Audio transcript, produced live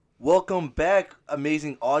welcome back,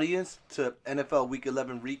 amazing audience, to NFL Week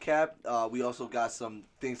 11 recap. We also got some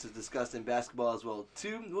things to discuss in basketball as well,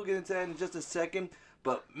 too. We'll get into that in just a second.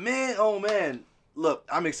 But, man, oh, man, look,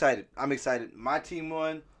 I'm excited. My team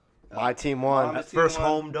won. My team won. Mama's First team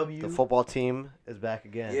won. home W. The football team is back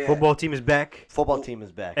again. Yeah. Football team is back. Football team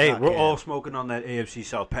is back. Hey, Not we're Cam. all smoking on that AFC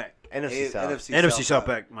South pack. NFC South. NFC South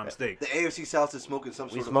pack, my mistake. The AFC South is smoking some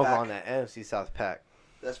We sort of smoke pack. on that NFC South pack.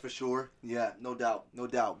 That's for sure. Yeah, no doubt.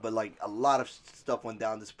 But, like, a lot of stuff went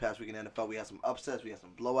down this past week in NFL. We had some upsets. We had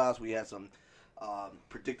some blowouts. We had some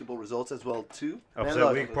predictable results as well, too. Upset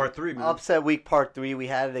look, week part 3, man. Upset week part 3. We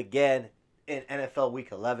had it again in NFL week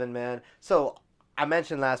 11, man. So, I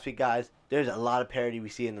mentioned last week, guys, there's a lot of parity we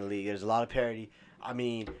see in the league. There's a lot of parity. I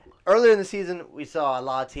mean, earlier in the season, we saw a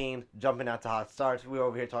lot of teams jumping out to hot starts. We were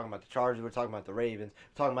over here talking about the Chargers. We were talking about the Ravens.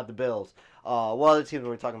 Talking about the Bills. What other teams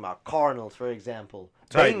were we talking about? Cardinals, for example.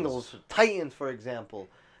 Bengals, Titans, for example.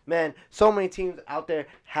 Man, so many teams out there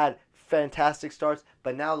had fantastic starts,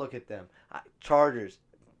 but now look at them. Chargers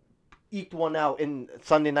eked one out in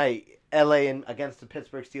Sunday night, LA against the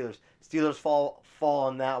Pittsburgh Steelers. Steelers fall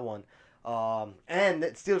on that one. And the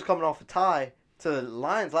Steelers coming off a tie to the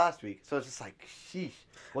Lions last week. So it's just like, sheesh.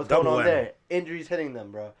 What's Double going on whammy. there? Injuries hitting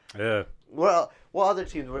them, bro. Yeah. Well, what other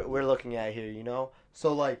teams we're looking at here, you know?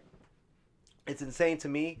 So, like, it's insane to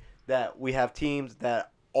me that we have teams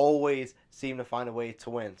that always seem to find a way to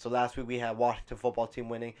win. So last week we had Washington football team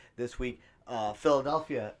winning. This week,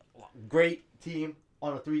 Philadelphia, great team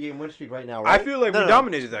on a 3-game win streak right now, right? I feel like we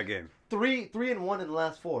dominated that game. 3-1 in the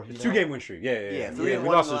last 4. It's a 2-game win streak. Yeah. 3-1 We lost in to the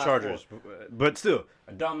the last Chargers. But still,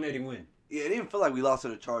 a dominating win. Yeah, it didn't feel like we lost to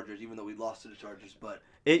the Chargers, even though we lost to the Chargers. But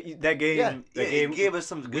That game, it gave us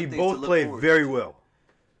some good we things to both look played forward very to. well.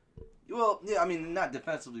 Well, yeah, I mean, not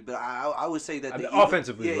defensively, but I would say that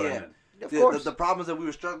Offensively, is what I meant. Of course. The problems that we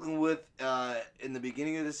were struggling with in the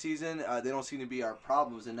beginning of the season, they don't seem to be our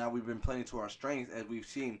problems, and now we've been playing to our strengths, as we've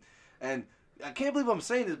seen. And I can't believe I'm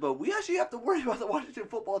saying this, but we actually have to worry about the Washington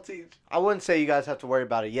football team. I wouldn't say you guys have to worry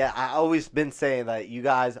about it yet. I always been saying that you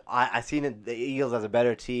guys, I seen the Eagles as a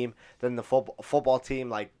better team than the football team.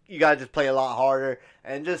 Like, you guys just play a lot harder.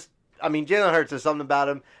 And just, I mean, Jalen Hurts, there's something about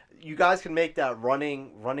him. You guys can make that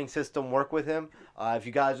running system work with him if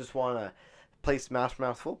you guys just want to play smash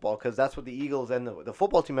mouth football, because that's what the Eagles and the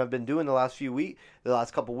football team have been doing the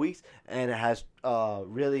last couple weeks, and it has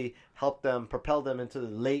really helped them, propel them into the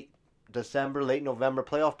late December, late November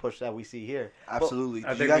playoff push that we see here. Absolutely.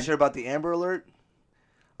 Well, Did you guys hear about the Amber Alert?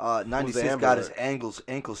 96 Amber got Alert? his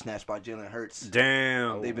ankle snatched by Jalen Hurts.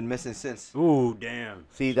 Damn. They've been missing since. Ooh, damn.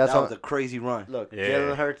 See, That that's was a crazy run. Look, Yeah.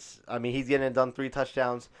 Jalen Hurts, I mean, he's getting it done, 3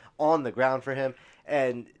 touchdowns on the ground for him.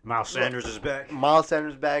 And Miles Sanders is back. Miles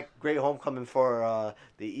Sanders back. Great homecoming for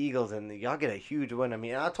the Eagles. And y'all get a huge win. I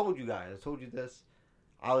mean, I told you guys. I told you this.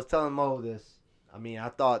 I was telling Mo this. I mean, I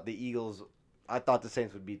thought the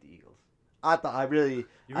Saints would beat the Eagles. I really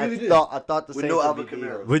did? thought the With Saints no would Alvin beat the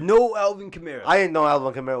Kamara. Eagles. With no Alvin Kamara. I didn't know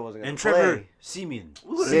Alvin Kamara wasn't going and to play. Trevor Siemian.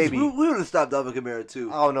 Maybe. We would have stopped Alvin Kamara, too.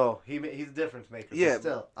 Oh no, he's a difference maker. Yeah. But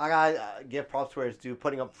still, I gotta give props where it's due.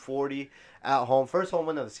 Putting up 40 at home, first home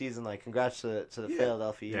win of the season. Like, congrats to the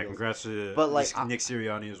Philadelphia Eagles. Yeah, congrats to But, like, Nick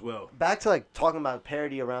Sirianni as well. Back to like talking about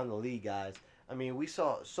parity around the league, guys. I mean, we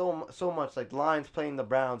saw so much like Lions playing the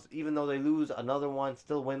Browns, even though they lose another one,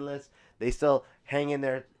 still winless. They still hang in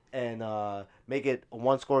there and make it a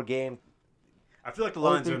 1-score game. I feel like the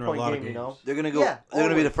Lions are in a 3-point lot of game, games. you know? They're gonna go. Yeah, they're gonna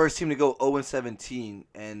be always. the first team to go 0-17,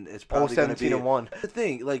 and it's probably gonna be 17-1. The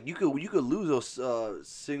thing, like you could lose those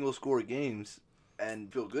single score games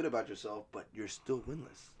and feel good about yourself, but you're still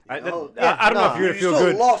winless. I You know? don't know if you're You gonna feel still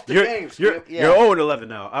good. lost the you're, games, You're, Skip. Yeah. you're 0-11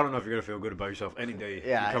 now. I don't know if you're gonna feel good about yourself any day.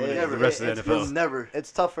 Yeah, you're coming it- into the it- rest of it's the You'll NFL. never.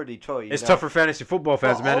 It's tough for Detroit. It's know? tough for fantasy football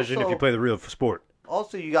fans But managing if also- you play the real sport.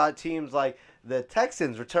 Also, you got teams like the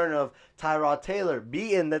Texans, return of Tyrod Taylor,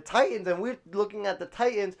 beating the Titans, and we're looking at the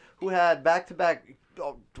Titans who had back-to-back,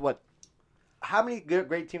 how many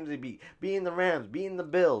great teams they beat? Beating the Rams, beating the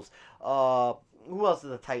Bills. Who else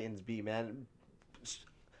did the Titans beat, man?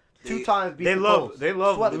 Two times beat They the love, Colts. they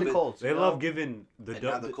love, Swept they, the Colts. they you love know? giving the And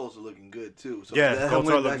now the dub. Colts are looking good too. So Yeah, that Colts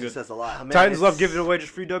win are looking actually good. says a lot. Man, Titans love it's- giving away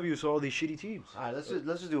just free W's to all these shitty teams. All right, let's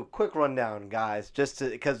just do a quick rundown, guys, just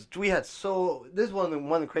to because we had this is one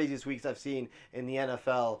of the craziest weeks I've seen in the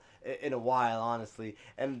NFL in a while, honestly.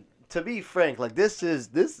 And to be frank, like this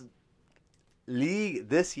league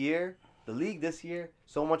this year,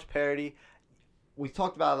 so much parity. We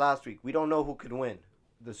talked about it last week. We don't know who could win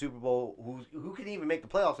the Super Bowl, who can even make the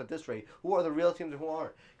playoffs at this rate. Who are the real teams and who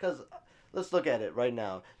aren't? Because let's look at it right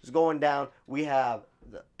now. It's going down. We have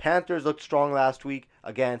the Panthers looked strong last week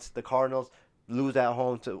against the Cardinals. Lose at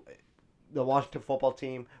home to the Washington football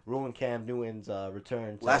team ruined Cam Newton's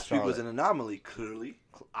return to Last week Charlotte. was an anomaly, clearly.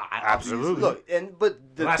 Absolutely. Look, but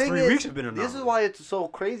the last thing 3 is, weeks have been an this is anomaly. why it's so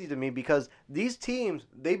crazy to me because these teams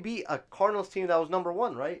they beat a Cardinals team that was number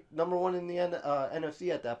 1, right? Number 1 in the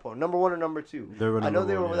NFC at that point. Number 1 or number 2. They were I know number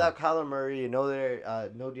they were one, without Kyler Murray. I know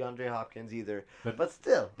they're no DeAndre Hopkins either. But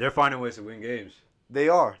still, They're finding ways to win games. they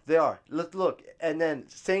are. They are. Let's look. And then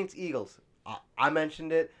Saints Eagles. I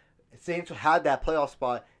mentioned it. Saints had that playoff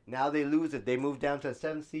spot. Now they lose it. They move down to a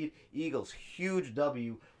 7th seed. Eagles, huge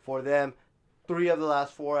W for them. 3 of the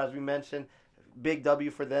last 4, as we mentioned. Big W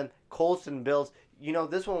for them. Colts and Bills. You know,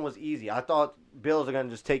 this one was easy. I thought Bills are going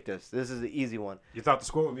to just take this. This is the easy one. You thought the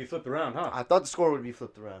score would be flipped around, huh? I thought the score would be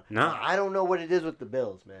flipped around. No. I don't know what it is with the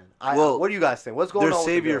Bills, man. Well, what do you guys think? What's going Their on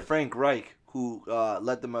savior, with the Bills? Frank Reich, who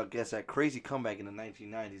led them against that crazy comeback in the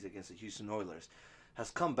 1990s against the Houston Oilers, has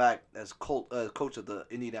come back as coach of the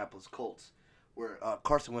Indianapolis Colts, where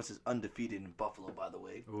Carson Wentz is undefeated in Buffalo, by the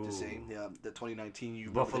way. Ooh. Just saying. The 2019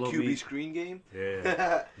 Buffalo the QB beat- screen game.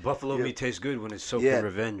 Yeah. Buffalo Yeah. meat tastes good when it's soaked Yeah. in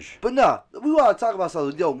revenge. But no, we want to talk about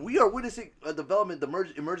something. Yo, we are witnessing a development, the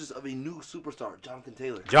emergence of a new superstar, Jonathan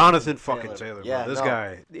Taylor. Jonathan fucking Taylor, bro. Yeah, This no.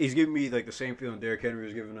 guy, he's giving me like the same feeling Derrick Henry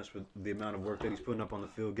was giving us with the amount of work that he's putting up on the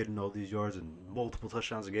field, getting all these yards and multiple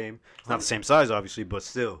touchdowns a game. It's not the same size, obviously, but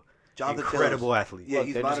still, Jonathan incredible Taylor's- athlete. Yeah, Look,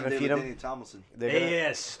 he's they're just modern gonna day feed him- Danny Tomlinson. They're gonna,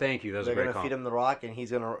 Yes, thank you. That was a they're great gonna comp. feed him the rock, and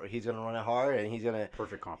he's gonna run it hard, and he's gonna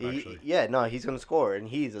Perfect comp, He, actually. yeah, no, he's gonna score, and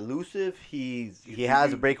he's elusive. He He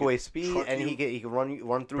has can a breakaway truck speed, and you. he can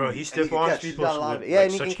run through. Bro, you. he's And he stiff can arm catch. speed He's got a post lot of with, yeah, like,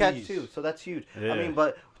 and he such can catch ease. too. So that's huge. Yeah. I mean,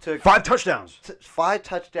 but to 5 touchdowns. 5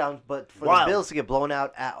 touchdowns, but for Wild. the Bills to get blown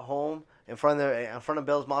out at home in front of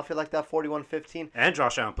Bills Mafia like that, 41-15. And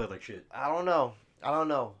Josh Allen played like shit. I don't know.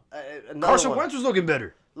 Another Carson one. Wentz was looking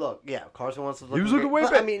better. Look, yeah, Carson Wentz was He was looking great, way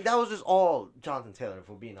but, better. I mean, that was just all Jonathan Taylor, if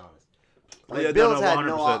we're being honest. Like, Yeah, no, Bills no, had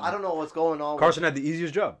 100%. I don't know what's going on. Carson had the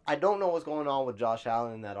easiest job. I don't know what's going on with Josh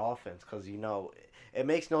Allen in that offense because, it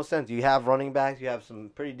makes no sense. You have running backs. You have some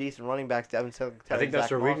pretty decent running backs. I think that's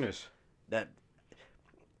their weakness. That's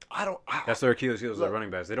their Achilles heel, their Look, running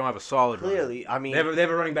backs. They don't have a solid running Clearly, I mean, They have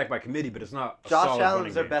a running back by committee, but it's not a Josh solid Allen's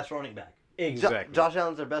running their game. best running back. Exactly. Josh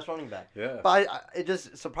Allen's their best running back. Yeah. But it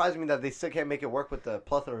just surprised me that they still can't make it work with the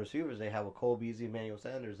plethora of receivers they have with Cole Beasley, Emmanuel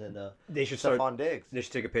Sanders, and They should Stephon Diggs. They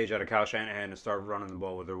should take a page out of Kyle Shanahan and start running the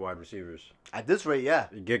ball with their wide receivers. At this rate, yeah.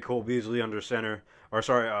 Get Cole Beasley under center,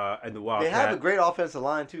 and the Wildcat. They have a great offensive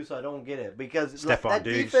line, too, so I don't get it. Because Stephon that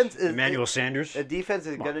Diggs, defense is... Emmanuel Sanders. The defense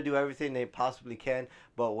is going to do everything they possibly can,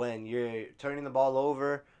 but when you're turning the ball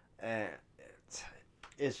over,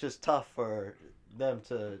 it's just tough for them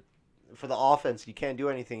to... For the offense, you can't do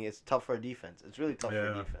anything. It's tough for a defense. It's really tough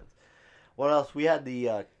for a defense. What else? We had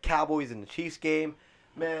the Cowboys and the Chiefs game.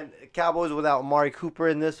 Man, Cowboys without Amari Cooper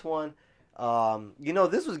in this one.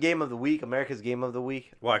 This was game of the week, America's game of the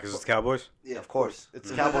week. Why? Because it's Cowboys? Yeah, Of course. It's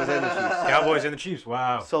the Cowboys and the Chiefs. Cowboys and the Chiefs.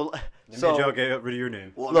 Wow. So, They made y'all get rid of your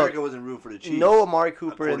name. Well, Look, America wasn't room for the Chiefs. no Amari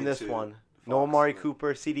Cooper in according this to one. No Fox, Amari but-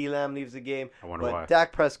 Cooper. CD Lamb leaves the game. I wonder But why.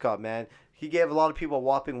 Dak Prescott, man, he gave a lot of people a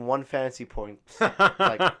whopping 1 fantasy point.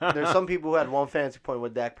 Like, there's some people who had 1 fantasy point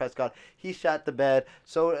with Dak Prescott. He shot the bed.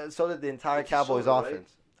 So did the entire It's Cowboys Minnesota, right?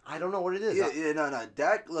 offense. I don't know what it is. No.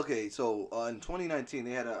 Dak, okay, so in 2019, they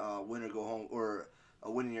had a winner go home, or a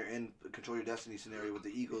winning your in control your destiny scenario with the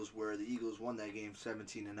Eagles, where the Eagles won that game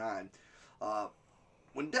 17-9.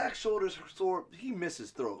 When Dak's shoulders are sore, he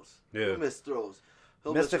misses throws. Yeah. He'll miss throws.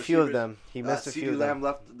 He'll Missed a miss few of receivers. them. He missed a CD few of Lamb them.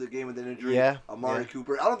 left the game with an injury. Yeah, Amari yeah.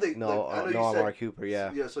 Cooper. I don't think. No, I know you no said, Amari Cooper,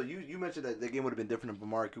 yeah. Yeah, so you mentioned that the game would have been different if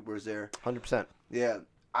Amari Cooper was there. 100%. Yeah.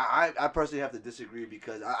 I personally have to disagree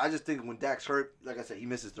because I just think when Dak's hurt, like I said, he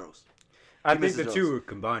misses throws. I He think misses the two throws. are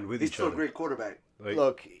combined with He's each still a other. great quarterback. Like,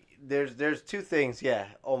 Look, there's two things. Yeah,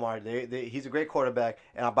 Omar, he's a great quarterback,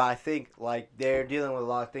 but I think they're dealing with a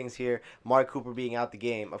lot of things here. Amari Cooper being out the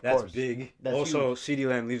game, of that's course. big. That's also, CD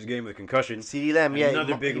Lamb leaves the game with a concussion. CD Lamb, yeah,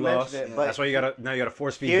 Another big you loss. mentioned it, Yeah. but That's why you gotta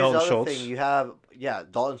force feed here's Dalton the other Schultz. thing: you have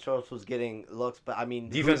Dalton Schultz was getting looks, but I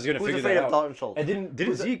mean, Defense is gonna who's figure afraid that of out. Dalton Schultz? And didn't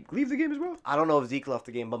Who's- Zeke leave the game as well? I don't know if Zeke left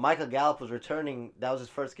the game, but Michael Gallup was returning. That was his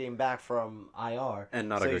first game back from IR. And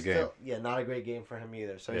not So a he's good still- Yeah, not a great game for him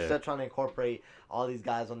either. So he's Yeah. still trying to incorporate all these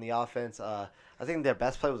guys on the offense. I think their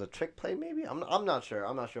best play was a trick play, maybe. I'm not sure.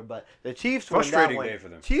 But the Chiefs won that Frustrating one. day for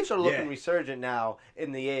them. Chiefs are looking Yeah. resurgent now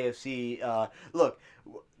in the AFC. Look,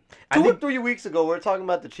 I two or think- 3 weeks ago, we were talking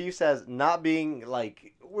about the Chiefs as not being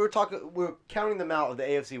like we're counting them out of the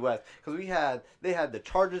AFC West because they had the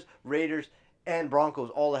Chargers, Raiders, and Broncos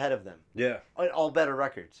all ahead of them, Yeah. all better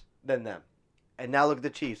records than them, and now look at the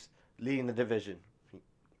Chiefs leading the division.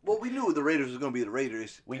 Well, we knew the Raiders was going to be the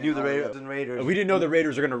Raiders. We knew the Raiders. We didn't know the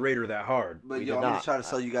Raiders are going to Raider that hard. But, We yo, did I'm going not. to try to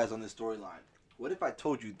sell you guys on this storyline. What if I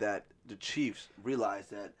told you that the Chiefs realized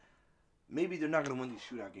that maybe they're not going to win these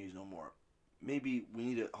shootout games no more? Maybe we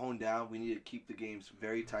need to hone down. We need to keep the games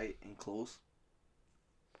very tight and close.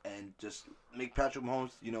 And just make Patrick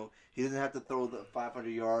Mahomes, he doesn't have to throw the 500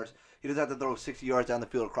 yards. He doesn't have to throw 60 yards down the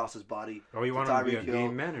field across his body. Oh, you want him to be a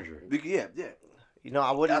game manager? Yeah.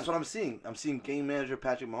 I wouldn't. That's what I'm seeing. I'm seeing game manager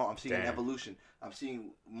Patrick Mahomes. I'm seeing an evolution. I'm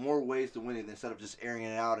seeing more ways to win it instead of just airing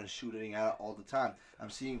it out and shooting it out all the time. I'm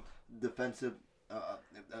seeing defensive,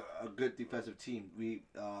 a good defensive team.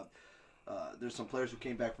 There's some players who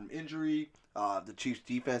came back from injury. The Chiefs'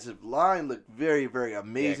 defensive line looked very, very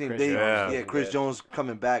amazing. Chris Jones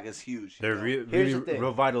coming back is huge. They're really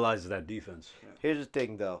revitalized that defense. Here's the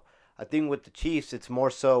thing, though. I think with the Chiefs, it's more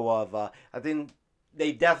so of I think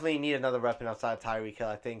they definitely need another weapon outside of Tyreek Hill.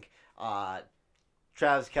 I think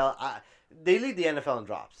Travis Kelce. They lead the NFL in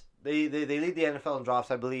drops. They lead the NFL in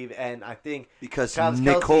drops, I believe, and I think because Travis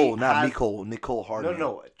Nicole No, Hardman.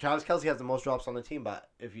 no. Travis Kelce has the most drops on the team, but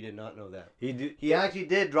if you did not know that, he actually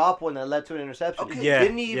did drop one that led to an interception. Okay. Yeah,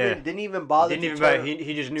 didn't even bother. He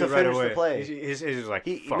just knew to right finish away. the play. He was like,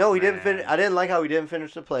 he fuck, didn't finish. I didn't like how he didn't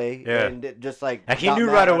finish the play. Yeah. And just like he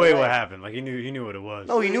knew right away what happened. Like he knew what it was.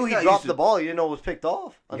 No, he knew he dropped the ball. He didn't know it was picked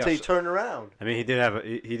off until he turned around. I mean, he did have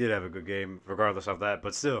a good game, regardless of that.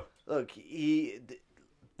 But still, look,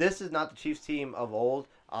 this is not the Chiefs team of old.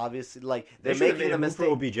 Obviously, like they're they making the mistake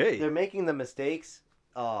for OBJ. They're making the mistakes.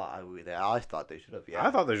 I thought they should have. Yeah, I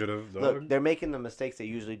thought they should have. Look, they're making the mistakes they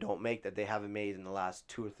usually don't make that they haven't made in the last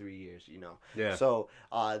 2 or 3 years. Yeah. So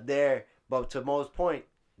but to Mo's point,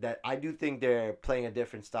 that I do think they're playing a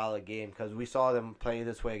different style of game because we saw them play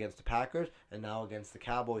this way against the Packers and now against the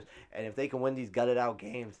Cowboys. And if they can win these gutted out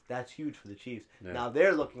games, that's huge for the Chiefs. Yeah. Now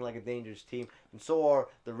they're looking like a dangerous team, and so are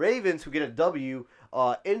the Ravens, who get a W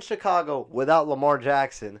in Chicago without Lamar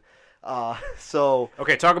Jackson.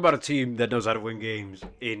 Okay, talk about a team that knows how to win games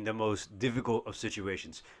in the most difficult of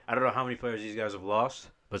situations. I don't know how many players these guys have lost,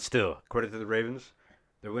 but still, credit to the Ravens.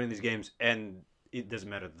 They're winning these games, and it doesn't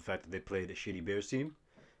matter the fact that they played a shitty Bears team.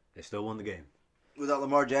 They still won the game. Without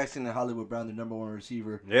Lamar Jackson and Hollywood Brown, their number one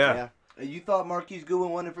receiver. Yeah. And you thought Marquise Goodwin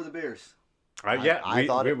won it for the Bears? I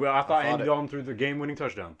thought Andy Dalton threw the game-winning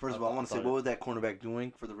touchdown. First of all, I want to say, what was that cornerback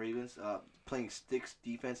doing for the Ravens? Playing sticks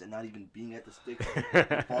defense and not even being at the sticks,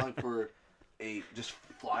 falling for a just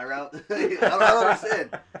fly route. I don't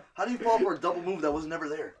understand. How do you fall for a double move that was never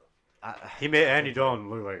there? He made Andy Dalton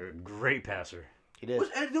look like a great passer. He did.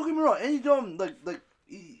 Don't get me wrong, Andy Dalton,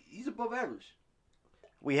 he's above average.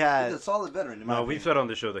 He's a solid veteran. We've said on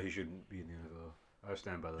the show that he shouldn't be in the NFL. I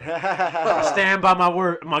stand by that. I stand by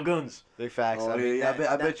my guns. Big facts. Oh,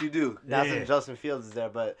 I bet you do. That's when Justin Fields is there,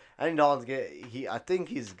 but Andy Dalton's I think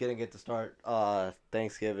he's gonna get to start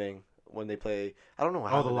Thanksgiving when they play. I don't know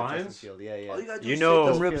how. The Lions. Field. Yeah. You know,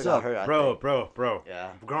 Justin ribs Fields up, hurt, bro.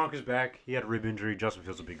 Yeah. Gronk is back. He had a rib injury. Justin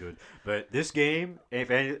Fields will be good. But this game,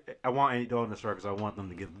 I want Andy Dalton to start because I want them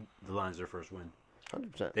to give the Lions their first win.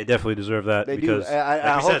 100%. They definitely deserve that because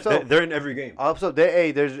I hope so. They're in every game. I hope so.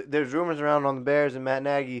 There's rumors around on the Bears and Matt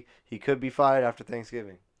Nagy. He could be fired after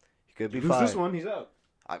Thanksgiving. He could be fired. This one, he's out.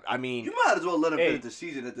 I mean, you might as well let him finish the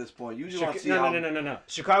season at this point. You just want to see No.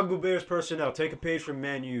 Chicago Bears personnel, take a page from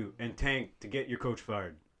Man U and tank to get your coach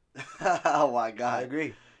fired. Oh my God, I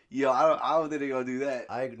agree. Yo, I don't think they're gonna do that.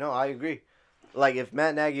 I agree. Like if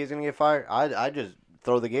Matt Nagy is gonna get fired, I just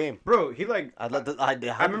throw the game. Bro, he I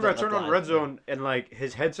remember I turned on Red Zone and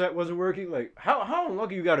his headset wasn't working. Like how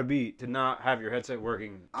unlucky you got to be to not have your headset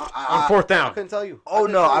working on fourth down. I couldn't tell you. Oh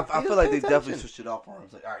no, I feel like they definitely switched it off for him.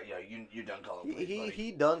 It's like, all right, yeah, you're done calling plays.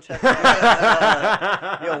 He done checked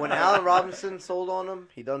out. Yo, when Allen Robinson sold on him,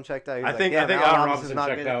 he done checked out. I think Allen Robinson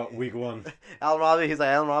checked out week 1. He's like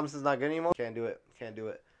Allen Robinson's not good anymore. Can't do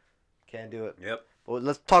it. Yep. But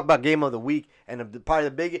let's talk about game of the week and probably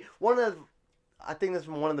the biggest I think this is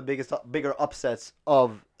one of the bigger upsets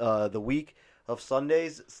of the week of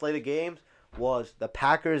Sunday's slate of games was the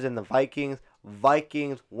Packers and the Vikings.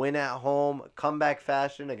 Vikings win at home, comeback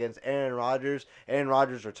fashion against Aaron Rodgers. Aaron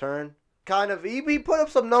Rodgers' return. He put up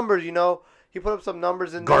some numbers, He put up some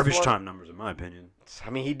numbers in garbage time numbers, in my opinion. I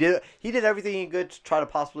mean, he did everything he could to try to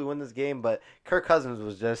possibly win this game, but Kirk Cousins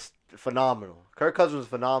was just phenomenal.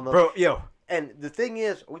 Bro, yo. And the thing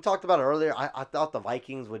is, we talked about it earlier. I thought the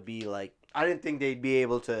Vikings would be I didn't think they'd be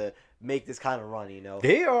able to make this kind of run,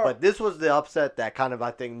 They are. But this was the upset that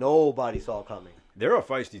I think nobody saw coming. They're a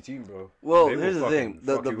feisty team, bro. Well, here's the thing.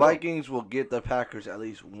 The Vikings will get the Packers at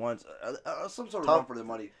least once. Some sort of run for their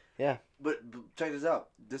money. Yeah. But check this out.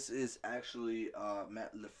 This is actually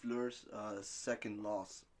Matt LaFleur's second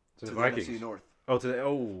loss To the Vikings. NFC North.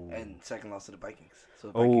 And second loss to the Vikings. So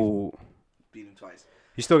the Vikings oh. beat him twice.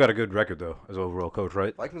 He's still got a good record though as overall coach,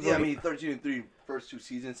 right? Vikings. Yeah, I mean 13-3 first two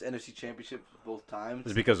seasons, NFC Championship both times.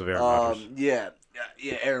 It's because of Aaron Rodgers. Yeah,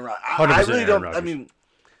 Aaron Rodgers. 100% I really Aaron don't. Rodgers. I mean,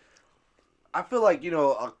 I feel like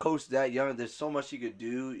a coach that young, there's so much he could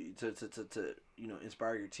do to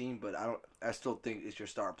inspire your team. But I still think it's your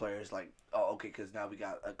star players. Like, oh, okay, because now we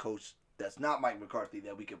got a coach that's not Mike McCarthy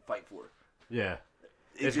that we can fight for. Yeah.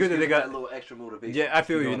 It's good that they got that little extra motivation. Yeah, I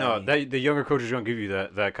feel you. know what I mean? The younger coach is going to give you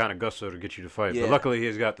that kind of gusto to get you to fight. Yeah. But luckily,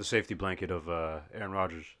 he's got the safety blanket of Aaron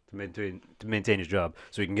Rodgers to maintain his job,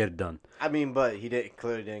 so he can get it done. I mean, but he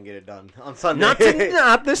clearly didn't get it done on Sunday. Not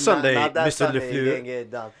this Sunday, not that Mr. Sunday, he LeFleur. didn't get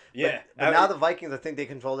it done. Yeah, but now the Vikings, I think they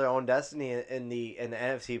control their own destiny in the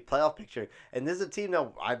NFC playoff picture. And this is a team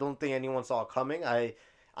that I don't think anyone saw coming. I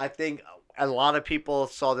think a lot of people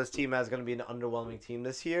saw this team as going to be an underwhelming team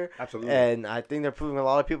this year. Absolutely. And I think they're proving a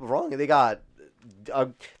lot of people wrong. They got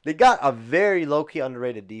a very low-key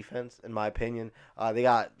underrated defense, in my opinion. They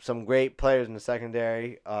got some great players in the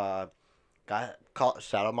secondary. Shout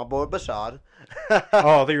out my boy Bashad. Oh, I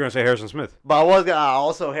thought you were going to say Harrison Smith. But I was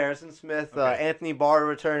also Harrison Smith, Okay. Anthony Barr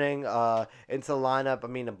returning into the lineup. I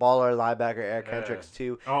mean, a baller linebacker, Eric Kendricks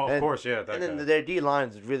too. Oh, of And- course, yeah. And then their D line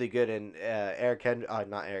is really good, and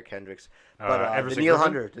not Eric Kendricks, but Everson Daniil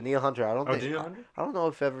Griffin? Hunter. Daniil Hunter. Daniil Hunter? I don't know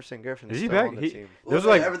if Everson Griffin Is is he still back? on the team. There's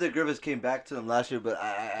Well, like Everton Griffiths came back to them last year, but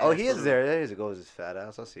He is there. There he goes, his fat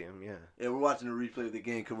ass. I see him. Yeah, Yeah, we're watching the replay of the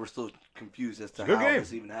game because we're still confused as to Good how game.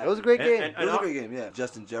 this even happened. it was a great game. It was a great game, yeah.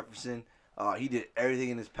 Justin Jefferson, he did everything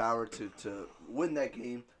in his power to win that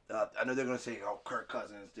game. I know they're going to say, oh, Kirk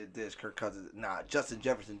Cousins did this, Kirk Cousins. Nah, Justin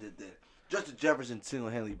Jefferson did this. Justin Jefferson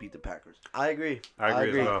single-handedly beat the Packers. I agree. I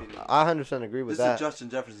agree as well. I 100% agree with This that. is a Justin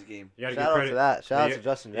Jefferson game. You gotta Shout give out credit. to that. Shout out Yeah, to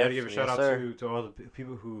Justin You got to Jefferson. give a shout Yes, out sir. to all the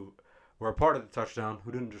people who were a part of the touchdown,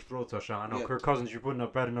 who didn't just throw a touchdown. I know Yeah. Kirk Cousins, you're putting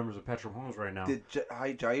up better numbers than Patrick Mahomes right now. Did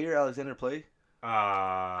Jair Alexander play?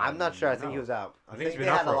 I'm not sure. I think no. he was out. I think he's been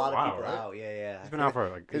they out had for a a lot while, of people right? out. Yeah. He's been out for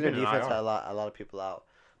like. Because their defense had a lot of people out.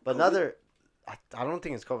 But I don't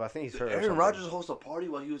think it's COVID. I think he's hurt. or Aaron something. Rodgers host a party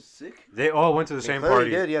while he was sick? They all went to the He same clearly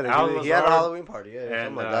party. did. Yeah, Al he had a Lazard Halloween party. Yeah, and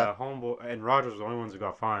something like that. Homeboy and Rodgers were the only ones who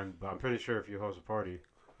got fined. But I'm pretty sure if you host a party,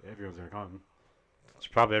 everyone's gonna come. It's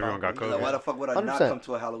probably everyone got Like, why COVID. the fuck would I not 100%. come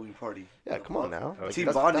to a Halloween party? Yeah, come on now. Like, Team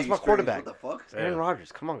that's bonding my experience, quarterback. What the fuck? Yeah. Aaron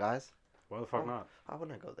Rodgers. Come on, guys. Why the fuck not? Why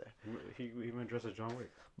wouldn't I go there? He went dressed as John Wick.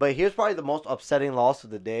 But here's probably the most upsetting loss of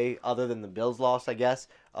the day, other than the Bills loss, I guess,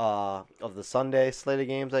 of the Sunday slate of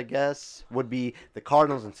games, I guess, would be the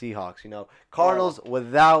Cardinals and Seahawks. Cardinals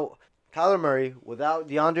without Kyler Murray, without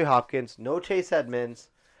DeAndre Hopkins, no Chase Edmonds.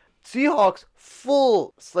 Seahawks,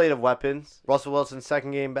 full slate of weapons. Russell Wilson's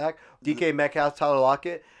second game back. DK Metcalf, Tyler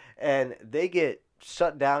Lockett. And they get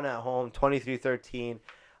shut down at home, 23-13.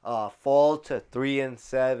 Fall to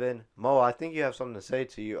 3-7. Mo, I think you have something to say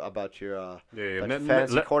to you about your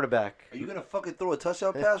fantasy quarterback. Are you going to fucking throw a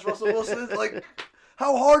touchdown pass, Russell Wilson? Like,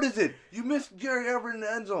 how hard is it? You missed Jerry Everett in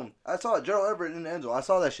the end zone. I saw it. Gerald Everett in the end zone. I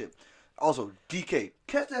saw that shit. Also, DK.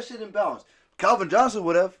 Catch that shit in bounds. Calvin Johnson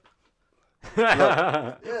would have.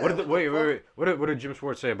 Wait. What did Jim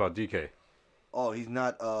Schwartz say about DK? Oh, he's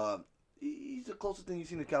not. He's the closest thing you've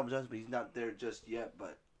seen to Calvin Johnson, but he's not there just yet.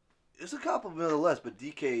 But it's a compliment nonetheless. But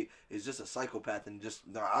DK is just a psychopath and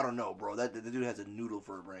I don't know, bro. The dude has a noodle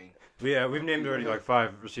for a brain. Yeah, we've named already like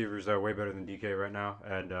 5 receivers that are way better than DK right now,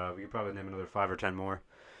 and we could probably name another 5 or 10 more.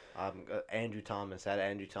 Andrew Thomas. Add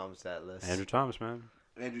Andrew Thomas to that list. Andrew Thomas, man.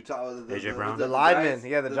 Andrew Thomas. AJ Brown. The lineman.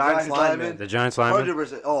 Yeah, the Giants lineman. The Giants lineman.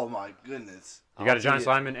 100%. Oh, my goodness. You got a Giants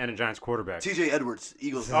lineman and a Giants quarterback. TJ Edwards,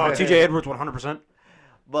 Eagles. Oh, TJ Edwards, 100%.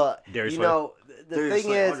 But Darius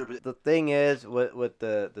the thing is with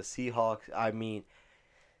the Seahawks, I mean,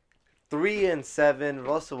 3-7,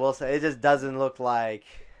 Russell Wilson, it just doesn't look like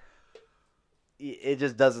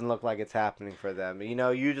it's happening for them.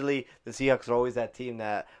 Usually the Seahawks are always that team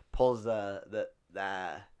that pulls the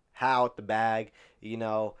how out the bag,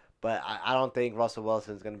 but I don't think Russell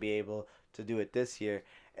Wilson's going to be able to do it this year.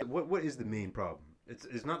 What is the main problem?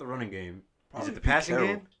 It's not the running game. Probably Is it the Pete passing Carroll.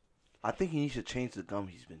 game? I think he needs to change the gum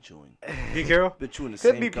he's been chewing. Pete Carroll? Been chewing the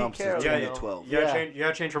Could same be gum Pete since Carroll, 2012. You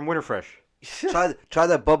gotta change from Winterfresh. Try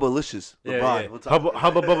that Bubbalicious. LeBron. Yeah. We'll talk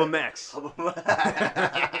Hubba Bubba Max.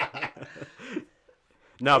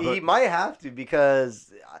 No, He but might have to,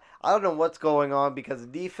 because I don't know what's going on, because the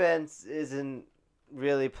defense isn't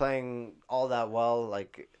really playing all that well.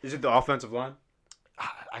 Like, is it the offensive line?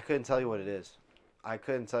 I couldn't tell you what it is.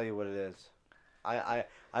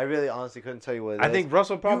 I really honestly couldn't tell you what it is. I think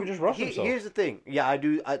Russell probably just rushed himself. Here's the thing. Yeah, I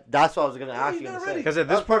do. That's what I was going to ask he's you not to say. ready. Because at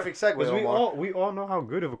That's this perfect segue, because Omar. we all know how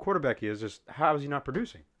good of a quarterback he is. Just how is he not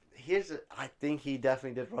producing? I think he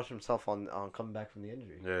definitely did rush himself on coming back from the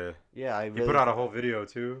injury. Yeah. Yeah, I He really put out a whole video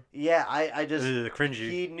too. Yeah, I just Cringy.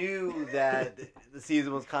 he knew that the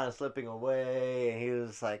season was kind of slipping away, and he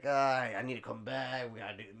was like, I need to come back. We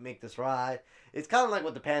gotta make this right. It's kind of like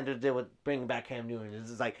what the Panthers did with bringing back Cam Newton. It's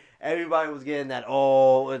just like everybody was getting that.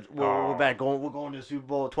 We're back going. We're going to the Super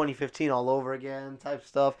Bowl 2015 all over again type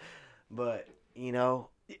stuff. But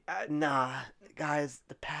nah, guys,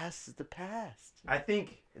 the past is the past. I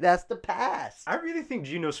think That's the past. I really think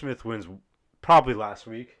Geno Smith wins probably last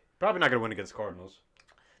week. Probably not gonna win against Cardinals.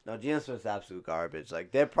 No, Geno Smith's absolute garbage.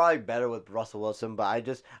 Like, they're probably better with Russell Wilson, but I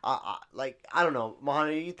don't know.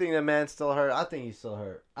 Mahoney, you think the man's still hurt? I think he's still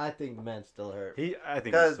hurt. I think the man's still hurt. I think he's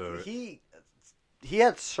Because still hurt. he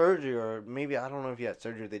had surgery, or maybe, I don't know if he had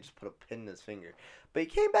surgery, they just put a pin in his finger. But he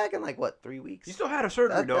came back in, 3 weeks? He still had a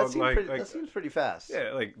surgery, dog. That seems pretty fast.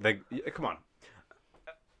 Yeah, come on.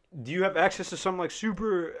 Do you have access to some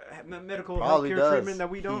super medical healthcare treatment that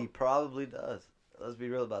we don't? He probably does. Let's be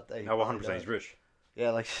real about that. No, 100%. He's rich.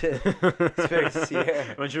 Yeah, shit. It's very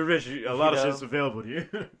Sierra. Once you're rich, a lot of shit's available to you.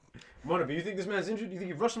 But you think this man's injured? Do you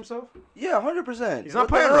think he rushed himself? Yeah, 100%. He's not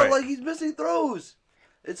playing right. He's missing throws.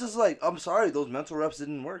 It's just I'm sorry, those mental reps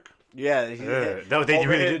didn't work. Yeah, they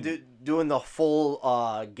really did. Doing the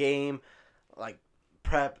full game,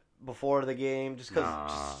 prep before the game, just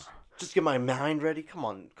because, just get my mind ready. Come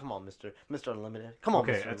on, Mr. Unlimited. Come on,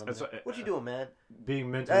 okay, Mr. Unlimited. What you doing, man? Being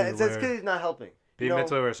mentally aware. It's because he's not helping. Being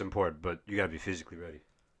mentally aware is important, but you gotta be physically ready.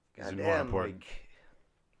 It's more important.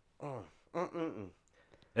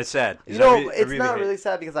 It's sad. It's not really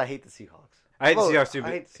sad because I hate the Seahawks. I hate the Seahawks too.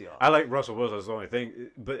 I hate the Seahawks. I like Russell Wilson. That's the only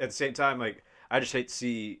thing. But at the same time, I just hate to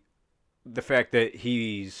see the fact that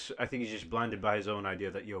I think he's just blinded by his own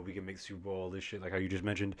idea that we can make the Super Bowl, all this shit, like how you just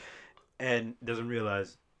mentioned, and doesn't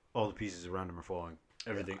realize all the pieces around him are falling.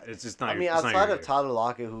 Everything. It's just not. Outside of Tyler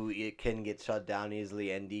Lockett, who it can get shut down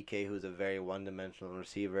easily, and DK, who's a very one-dimensional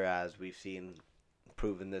receiver, as we've seen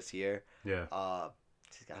proven this year. Yeah.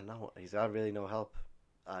 He's got really no help.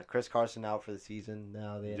 Chris Carson out for the season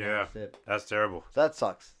now. They announced it. That's terrible. So that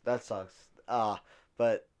sucks.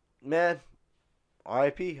 But man,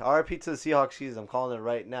 R.I.P. to the Seahawks season. I'm calling it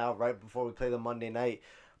right now, right before we play them Monday night.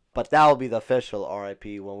 But that will be the official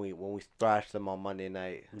R.I.P. when we thrash them on Monday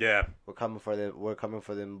night. Yeah, we're coming for them. We're coming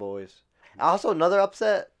for them boys. Also, another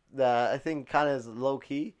upset that I think kind of is low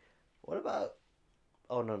key. What about?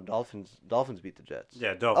 Oh no, Dolphins beat the Jets.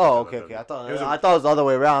 Yeah, Dolphins. Oh, okay. I thought it was the other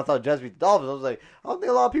way around. I thought Jets beat the Dolphins. I was like, I don't think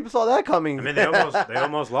a lot of people saw that coming. I mean, they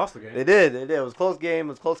almost lost the game. They did. It was a close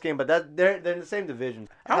game. But they're in the same division.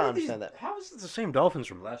 I don't understand that. How is it the same Dolphins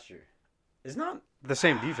from last year? It's not the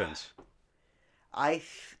same defense.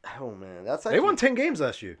 That's they won 10 games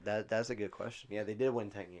last year. That's a good question. Yeah, they did win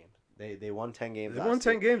 10 games. They won 10 games. They won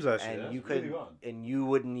 10 games last year. And you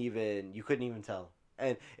couldn't even tell.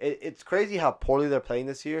 And it's crazy how poorly they're playing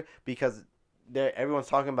this year because everyone's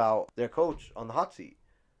talking about their coach on the hot seat.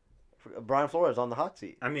 Brian Flores on the hot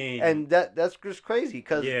seat. I mean, and that's just crazy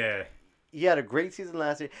because he had a great season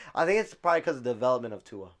last year. I think it's probably because of the development of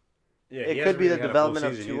Tua. Yeah, it could be the development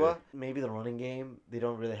of Tua. Either. Maybe the running game. They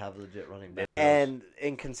don't really have legit running back. And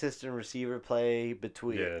inconsistent receiver play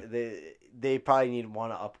between. Yeah. They probably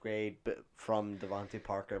want to upgrade from Devontae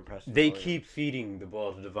Parker and Preston. They keep feeding the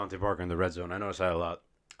ball to Devontae Parker in the red zone. I notice that a lot.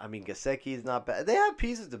 I mean, Gesicki's not bad. They have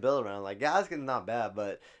pieces to build around. Gaskin's not bad,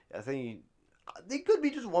 but I think they could be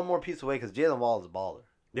just one more piece away because Jalen Wall is a baller.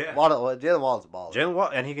 Yeah. Jalen Wall is a baller. Jalen Wall,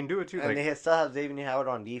 and he can do it too. And they still have Xavier Howard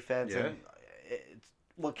on defense. Yeah.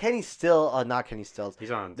 And Kenny Stills, not Kenny Stills.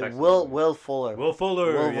 He's on Texas. Will Fuller. Will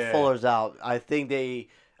Fuller's out. I think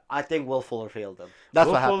Will Fuller failed them. That's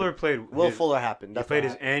what happened. Will Fuller happened. He paplayed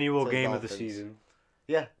his annual game of the season.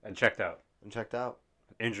 Yeah. And checked out.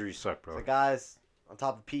 Injuries suck, bro. So guys, on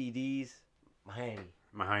top of PEDs,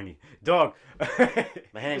 Mahoney. Dog.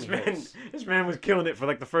 This man was killing it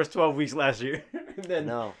for the first 12 weeks last year. And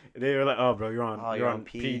then they were like, "Oh, bro, you're on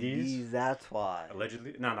PEDs." That's why.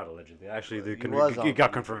 Allegedly? No, not allegedly. Actually, it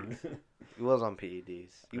got confirmed. He was on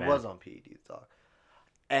PEDs. He was on PEDs, dog.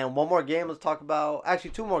 And one more game. Let's talk about.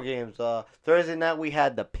 Actually, two more games. Thursday night we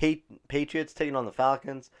had the Patriots taking on the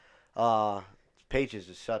Falcons. Patriots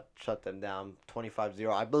just shut them down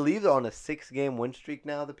 25-0. I believe they're on a 6-game win streak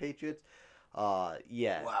now. The Patriots.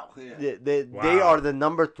 Yeah. Wow. Yeah. They are the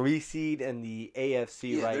number 3 seed in the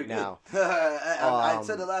AFC right now. I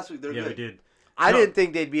said it last week. They're good. Yeah, we did. I didn't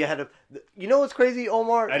think they'd be ahead of. You know what's crazy,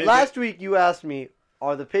 Omar? Last week you asked me,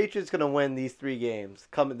 are the Patriots gonna win these 3 games?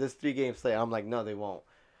 This 3-game slate. I'm like, no, they won't.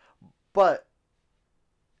 But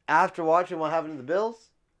after watching what happened to the Bills,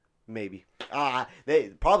 Maybe. They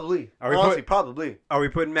probably. Probably. Are we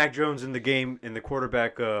putting Mac Jones in the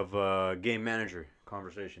quarterback of game manager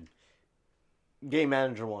conversation? Game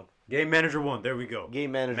manager 1. Game manager 1. There we go.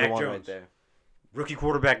 Game manager Mac 1 Jones. Right there. Rookie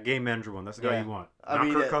quarterback, game manager 1. That's the guy you want.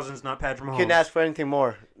 Not Kirk Cousins, not Patrick Mahomes. Couldn't ask for anything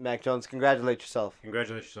more, Mac Jones. Congratulate yourself.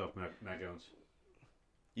 Congratulate yourself, Mac Jones.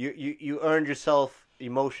 You earned yourself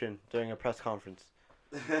emotion during a press conference.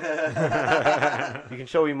 You can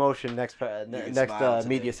show emotion next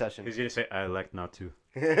media session. He's gonna say, "I elect not to."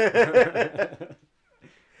 It's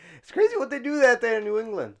crazy what they do that there in New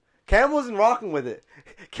England. Cam wasn't rocking with it.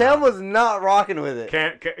 Cam was not rocking with it.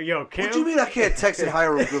 Cam. What do you mean I can't text in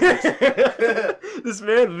hieroglyphics? This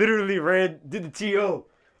man literally did the TO.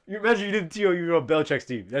 You imagine you did the TO, you're on Belichick's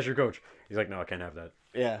team. That's your coach. He's like, no, I can't have that.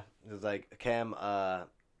 Yeah. It was like, Cam,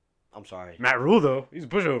 I'm sorry. Matt Rule, though, he's a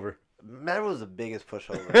pushover. Matt Rule's the biggest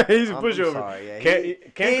pushover. He's a pushover. I'm sorry. Yeah. He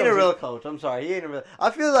ain't a real coach. I'm sorry. He ain't a real... I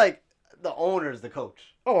feel like the owner's the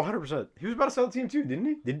coach. Oh, 100%. He was about to sell the team, too,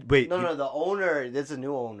 didn't he? Wait. No, the owner, this is a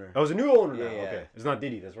new owner. Oh, it's a new owner now. Yeah. Okay. It's not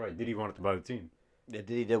Diddy, that's right. Diddy wanted to buy the team. Yeah,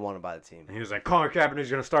 Diddy did want to buy the team. And he was like, Colin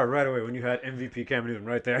Kaepernick's going to start right away when you had MVP Cam Newton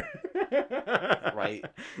right there. Right.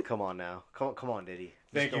 Come on now. Come on, Diddy.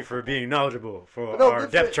 Thank you for being knowledgeable for our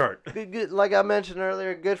depth chart. Good, like I mentioned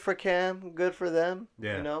earlier, good for Cam, good for them.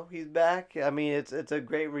 Yeah. You know, he's back. I mean, it's a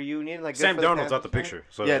great reunion. Like Sam Darnold's out the picture.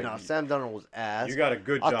 So yeah, no, Sam Darnold was ass. You got a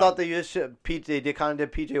good job. I thought they kind of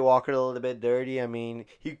did PJ Walker a little bit dirty. I mean,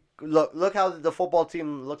 look how the football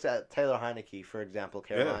team looks at Taylor Heineke, for example,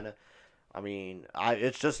 Carolina. Yeah. I mean,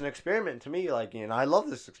 it's just an experiment to me. Like, you know, I love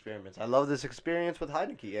this experiment. I love this experience with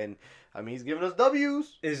Heineke, and I mean, he's giving us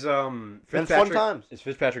W's. Is fun times. Is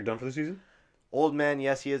Fitzpatrick done for the season? Old man,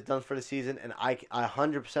 yes, he is done for the season, and I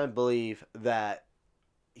 100% believe that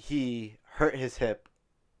he hurt his hip.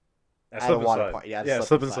 At a water park. Yeah,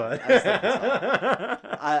 slip and slide.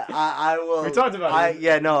 I will. We talked about it.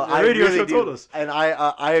 Yeah, no, the radio really show told us, and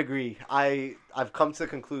I agree. I've come to the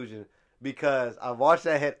conclusion. Because I've watched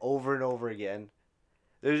that hit over and over again.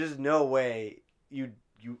 There's just no way you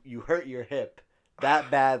hurt your hip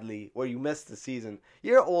that badly or you missed the season.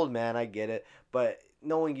 You're an old man, I get it. But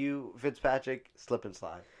knowing you, Fitzpatrick, slip and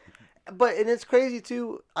slide. And it's crazy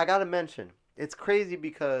too, I gotta mention. It's crazy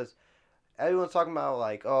because everyone's talking about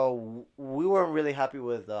like, oh, we weren't really happy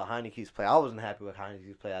with Heineke's play. I wasn't happy with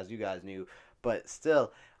Heineke's play, as you guys knew. But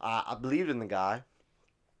still, I believed in the guy.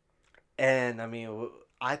 And I mean,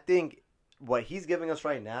 I think what he's giving us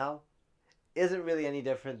right now isn't really any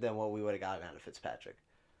different than what we would have gotten out of Fitzpatrick.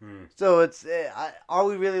 So are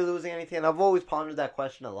we really losing anything? I've always pondered that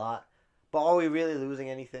question a lot. But are we really losing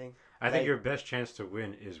anything? I think your best chance to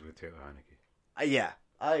win is with Taylor Heineke. Yeah,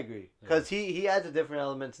 I agree. Because he adds a different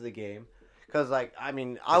element to the game. Because, like, I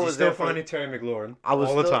mean, I was still finding Terry McLaurin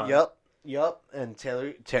all the time. Yep, and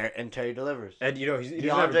Terry delivers. And you know he's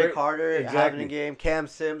DeAndre Carter having a game. Cam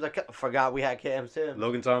Sims, I forgot we had Cam Sims.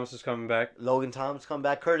 Logan Thomas is coming back.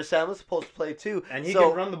 Curtis Samuel's supposed to play too, and he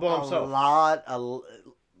can run the ball himself.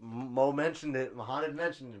 Mohamed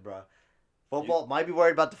mentioned it, bro. Football might be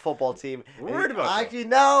worried about the football team. Worried about actually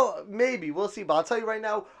now maybe we'll see. But I'll tell you right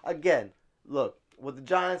now again. Look, with the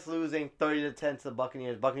Giants losing 30-10 to the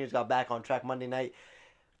Buccaneers, Buccaneers got back on track Monday night.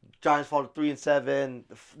 Giants fall to 3-7.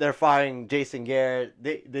 They're firing Jason Garrett.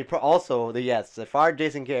 They fired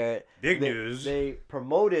Jason Garrett. Big news. They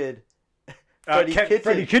promoted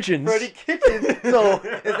Freddie Kitchens. Freddie Kitchens. So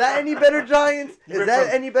is that any better, Giants? Is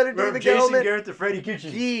that any better, David Gettleman? Jason Garrett to Freddie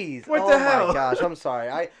Kitchens. Jeez. What the hell? Oh my gosh, I'm sorry.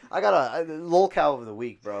 I got a lolcow of the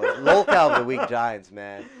week, bro. Lolcow of the week, Giants,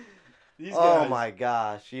 man. Oh my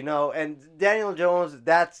gosh, you know, and Daniel Jones,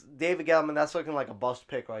 that's David Gettleman, that's looking like a bust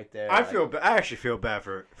pick right there. I actually feel bad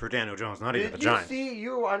for Daniel Jones, not even the Giants.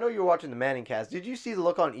 I know you were watching the Manning cast. Did you see the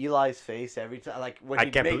look on Eli's face every time, like when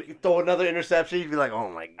he throw another interception? He'd be like, "Oh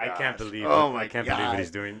my god, I can't believe what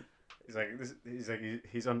he's doing."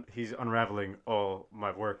 He's unraveling all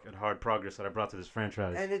my work and hard progress that I brought to this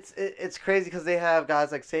franchise. And it's crazy because they have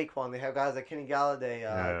guys like Saquon, they have guys like Kenny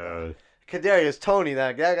Galladay. Kadarius Toney,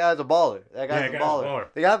 that guy's a baller. That guy's a baller.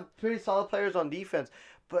 They have pretty solid players on defense,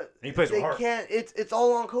 but he plays they hard. Can't. It's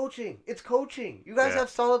all on coaching. It's coaching. You guys have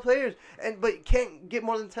solid players, but can't get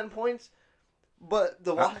more than 10 points. But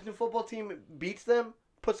the Washington football team beats them,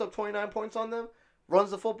 puts up 29 points on them,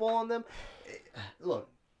 runs the football on them. Look,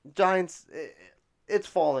 Giants, it's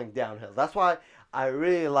falling downhill. That's why I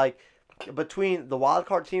really like between the wild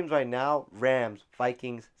card teams right now: Rams,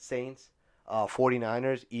 Vikings, Saints.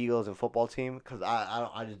 49ers, Eagles, and football team, because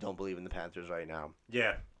I just don't believe in the Panthers right now.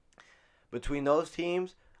 Yeah. Between those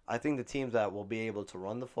teams, I think the teams that will be able to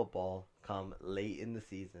run the football come late in the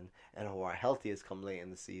season and who are healthiest come late in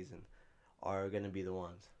the season are going to be the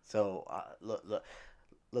ones. So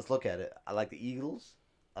let's look at it. I like the Eagles.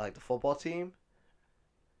 I like the football team.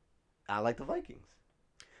 I like the Vikings.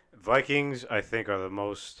 Vikings, I think, are the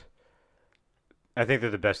most. I think they're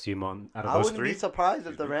the best team out of those three. I wouldn't be surprised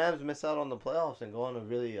if the Rams miss out on the playoffs and go on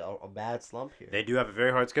a bad slump here. They do have a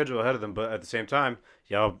very hard schedule ahead of them, but at the same time,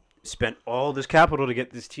 y'all spent all this capital to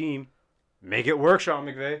get this team. Make it work, Sean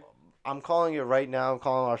McVay. I'm calling it right now. I'm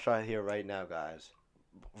calling our shot here right now, guys.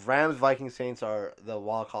 Rams, Vikings, Saints are the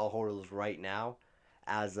wild card holders right now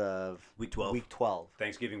as of Week 12. Week 12.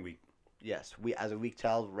 Thanksgiving week. Yes, as of Week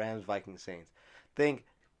 12, Rams, Vikings, Saints. Think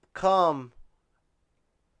come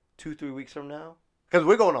 2-3 weeks from now, because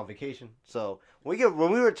we're going on vacation. So when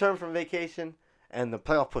we return from vacation and the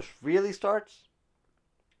playoff push really starts,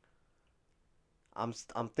 I'm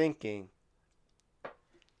thinking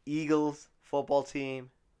Eagles football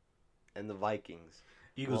team and the Vikings.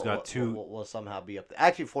 Eagles got two. Will somehow be up there.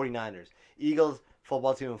 Actually, 49ers. Eagles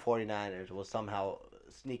football team and 49ers will somehow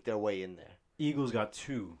sneak their way in there. Eagles got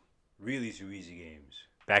two easy games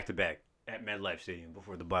back to back at MetLife Stadium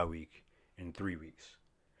before the bye week in 3 weeks.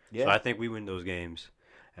 Yeah. So I think we win those games,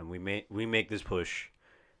 and we make this push.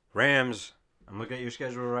 Rams, I'm looking at your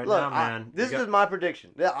schedule now, man. This is my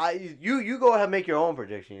prediction. You go ahead and make your own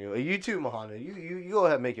prediction. You too, Mahana. You go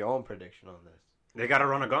ahead and make your own prediction on this. They got to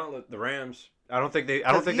run a gauntlet. The Rams. I don't think they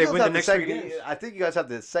win the next 3 games. I think you guys have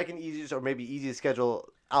the second easiest or maybe easiest schedule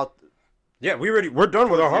out. Yeah, we're done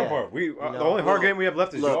with our hard part. The only hard game we have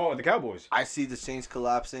left is y'all and the Cowboys. I see the Saints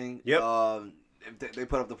collapsing. Yep. If they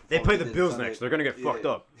put up the. They play the Bills next. They're gonna get fucked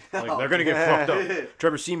up. Like, they're gonna get fucked up.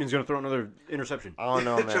 Trevor Seaman's gonna throw another interception. I don't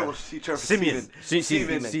know, man. Trevor Seaman. Trevor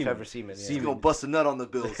Seaman. Yeah. He's gonna bust a nut on the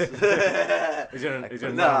Bills. He's gonna nut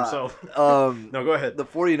himself. No, go ahead. The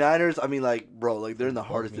 49ers. I mean, like, bro, like they're in the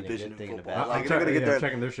hardest division in football. Like, they're gonna get I'm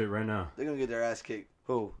checking their shit right now. They're gonna get their ass kicked.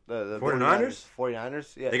 Who? The 49ers?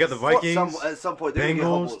 49ers? Yeah. They got the Vikings. At some point, they're gonna get Bengals,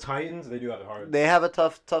 humbled. Titans. They do have the hard. They have a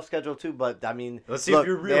tough schedule too, but I mean, Let's see if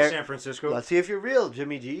you're real, San Francisco. Let's see if you're real,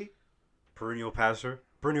 Jimmy G. Perennial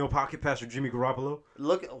pocket passer, Jimmy Garoppolo.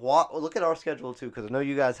 Look at our schedule too, because I know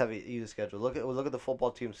you guys have an easy schedule. Look at the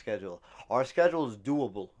football team's schedule. Our schedule is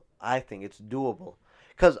doable. I think it's doable.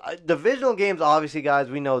 Because divisional games, obviously, guys,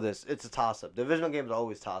 we know this. It's a toss-up. Divisional games are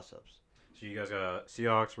always toss-ups. So you guys got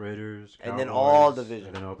Seahawks, Raiders, Cowboys, and then all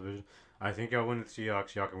division. I think y'all win the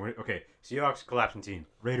Seahawks. Y'all can win. Okay, Seahawks, collapsing team.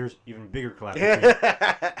 Raiders, even bigger collapsing team.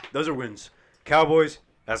 Those are wins. Cowboys,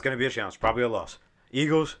 that's going to be a challenge. Probably a loss.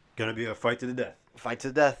 Eagles, going to be a fight to the death. Fight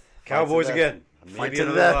to death. Cowboys again. Fight to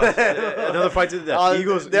the death. Another fight to the death.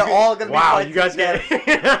 Eagles. They're all going to be fighting. Wow, you guys get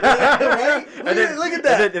it. Right? Look at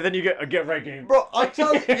that. And then you get a get-right game. Bro, I'm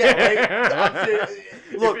telling you. Yeah, right?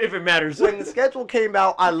 Look, if it matters. When the schedule came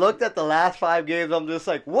out, I looked at the last 5 games. I'm just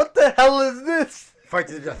like, what the hell is this? Fight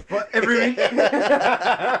to the death. But every week.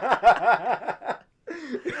 I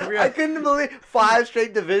couldn't believe 5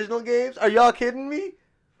 straight divisional games. Are y'all kidding me?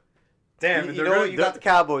 Damn. You know you got the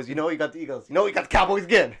Cowboys. You know you got the Eagles. You know you got the Cowboys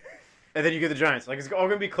again. And then you get the Giants. Like, it's all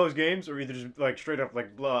gonna be close games, or either just like straight up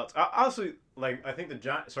like blowouts. Honestly, like I think the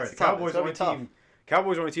Giants. Sorry, the Cowboys only team.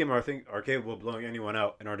 Cowboys only team are capable of blowing anyone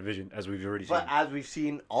out in our division, as we've already seen. But as we've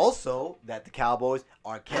seen also that the Cowboys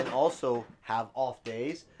can also have off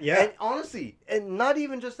days. Yeah. And honestly, and not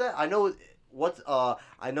even just that. I know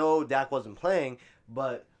I know Dak wasn't playing,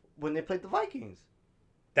 but when they played the Vikings,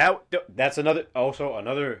 that's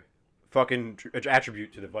another fucking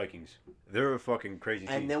attribute to the Vikings. They're a fucking crazy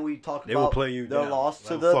team. And then we talk they about will play you their down. loss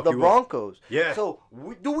to They'll the Broncos. Yeah. So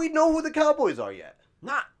do we know who the Cowboys are yet?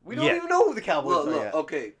 We don't even know who the Cowboys are yet.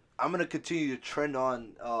 Okay, I'm gonna continue to trend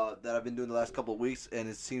on that I've been doing the last couple of weeks, and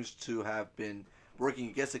it seems to have been working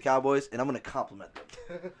against the Cowboys, and I'm gonna compliment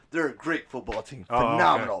them. They're a great football team,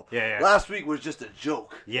 phenomenal. Okay. Yeah. Last week was just a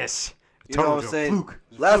joke. Yes. You know what I'm saying?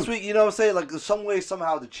 Last week, you know what I'm saying? Like, some way,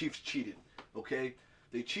 somehow, the Chiefs cheated. Okay,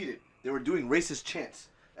 they cheated. They were doing racist chants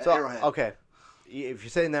at Arrowhead. Okay, if you're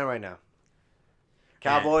saying that right now,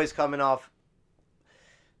 Cowboys coming off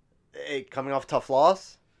tough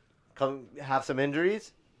loss, have some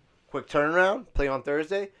injuries, quick turnaround, play on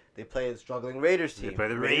Thursday. They play a struggling Raiders team. They play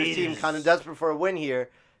the Raiders team kind of desperate for a win here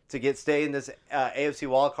to stay in this AFC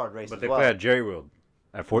wildcard race. But they play at Jerry World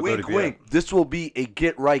at 4:30 Wink, p.m. wink. This will be a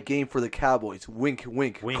get-right game for the Cowboys. Wink,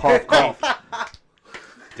 wink. Wink. Cough, cough.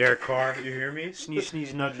 Derek Carr, you hear me? Sneeze,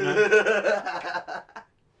 sneeze, nudge, nudge.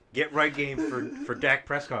 Get right game for Dak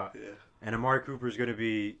Prescott. Yeah. And Amari Cooper is going to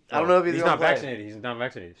be... I don't know if he's not vaccinated. He's not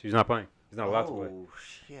vaccinated. He's not playing. He's not allowed to play. Oh,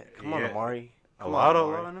 shit. Come on, Amari. A lot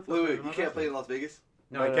of Wait. You can't play in Las Vegas?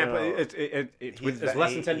 No, he can't play. It's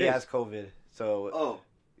less than 10 days. He has COVID, so... Oh.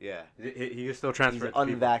 Yeah. He is still transferred. He's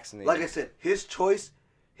unvaccinated. Like I said, his choice,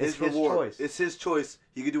 It's his reward. choice. It's his choice.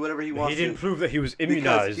 He can do whatever he wants. He didn't to prove that he was because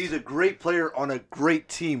immunized. he's a great player on a great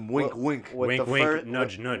team. Wink, wink. Wink, wink,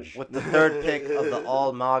 nudge, nudge. With the third pick of the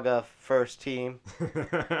All MAGA first team,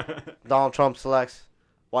 Donald Trump selects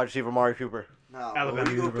wide receiver Mari Cooper. No, Alabama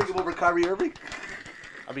you gonna pick him over Kyrie Irving?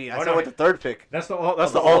 I mean, I said with the third pick. That's the all.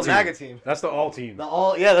 That's the the all All team. MAGA team. That's the all team. The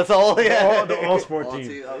all, yeah, that's all. Yeah, The all sport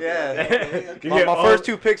team. Okay, Yeah. okay. My first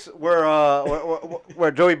two picks were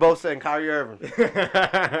Joey Bosa and Kyrie Irving.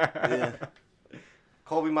 Yeah.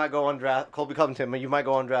 Colby Covington, you might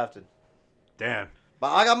go undrafted. Damn.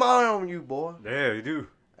 But I got my eye on you, boy. Yeah, you do.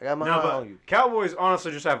 I got my No, eye but on you. Cowboys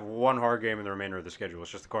honestly just have one hard game in the remainder of the schedule.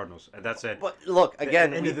 It's just the Cardinals, and that's it. But look, again,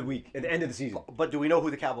 at the end of the week, at the end of the season. but do we know who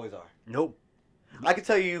the Cowboys are? Nope. I can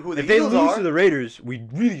tell you who the If they Eagles lose are. to the Raiders, we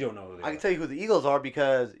really don't know who they I are. can tell you who the Eagles are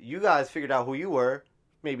because you guys figured out who you were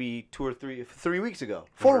maybe 2 or 3 weeks ago.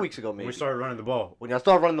 4 weeks ago, maybe. We started running the ball. When y'all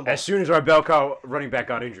started running the ball. As soon as our bell cow running back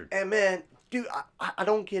got injured. And man, dude, I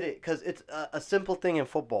don't get it because it's a simple thing in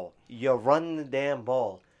football. You run the damn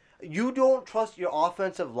ball. You don't trust your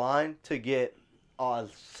offensive line to get a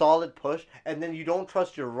solid push, and then you don't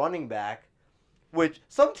trust your running back, which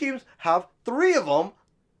some teams have 3 of them,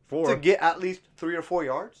 to get at least 3 or 4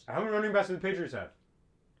 yards. How many running backs do the Patriots have?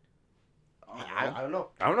 I don't know.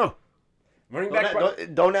 I don't know. Running back.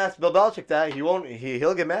 Don't ask Bill Belichick that. He won't.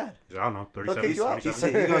 He'll get mad. I don't know. He'll 37. kick you out. He's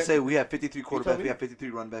 37. gonna say we have 53 told quarterbacks, me. we have 53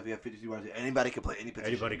 running backs, we have 53 runners. Anybody can play any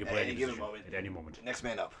position. Anybody can play at any any given position moment. at any moment. Next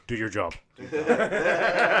man up. Do your job.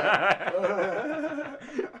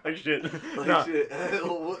 Like shit. Like No. shit.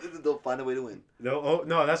 They'll find a way to win. No,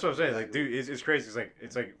 no, that's what I'm saying. Like, dude, it's crazy.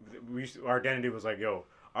 It's like our identity was like, yo,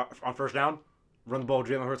 on first down, run the ball,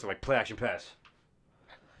 Jalen Hurts, or like play action pass.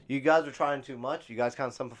 You guys are trying too much. You guys kind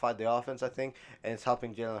of simplified the offense, I think, and it's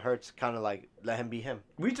helping Jalen Hurts kind of like let him be him.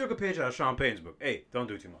 We took a page out of Sean Payton's book. Hey, don't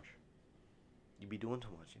do too much. You be doing too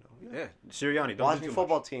much, you know. Yeah, Sirianni, don't Watching do too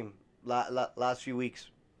football much. team last few weeks,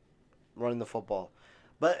 running the football,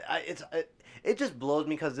 but it just blows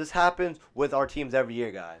me because this happens with our teams every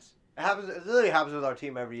year, guys. It literally happens with our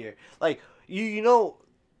team every year. Like you know,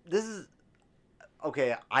 this is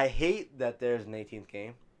okay. I hate that there's an 18th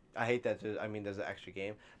game. I hate that there's an extra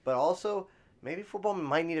game, but also maybe football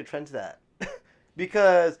might need to trend to that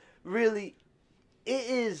because really, it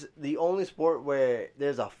is the only sport where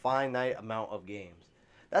there's a finite amount of games.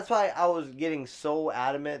 That's why I was getting so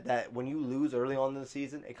adamant that when you lose early on in the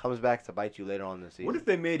season, it comes back to bite you later on in the season. What if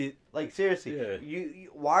they made it? Like seriously, Yeah. you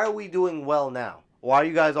why are we doing well now? Why are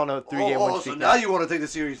you guys on a 3-game win So streak? now you want to take the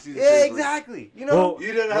series season Yeah, seriously. exactly. You know, Well,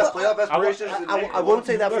 You didn't have playoff aspirations. I won't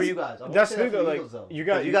say that for you guys. I won't That's say the that thing, for though, Eagles, like, though. you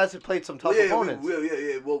guys- 'Cause you guys have played some tough opponents.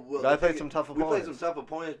 Well, I played some tough We played opponents. some tough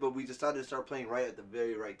opponents, but we decided to start playing right at the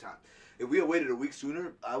very right time. If we had waited a week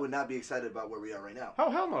sooner, I would not be excited about where we are right now.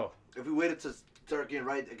 Oh hell no. If we waited to start getting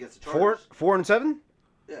right against the Chargers, 4-7?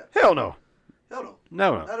 Yeah. Hell no. hell no,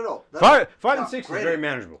 No. not at all. Five Now, and 6 is granted- very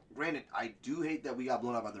manageable. Granted, I do hate that we got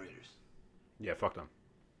blown out by the Raiders. Yeah, fuck them.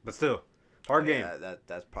 But still, hard game. Yeah,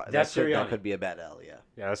 that's probably That's that Sirianni. could be a bad L. Yeah.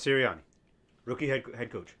 Yeah, that's Sirianni, rookie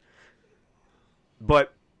head coach.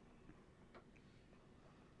 But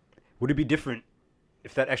would it be different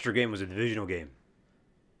if that extra game was a divisional game?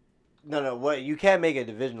 No. What you can't make a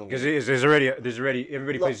divisional game. Because there's already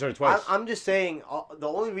everybody plays each other twice. I'm just saying. The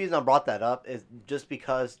only reason I brought that up is just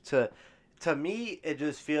because to me it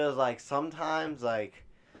just feels like sometimes like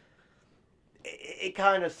it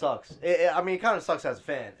kind of sucks. It kind of sucks as a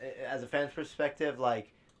fan. As a fan's perspective,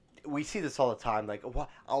 like we see this all the time. Like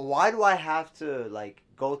why do I have to like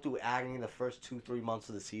go through agony the first 2-3 months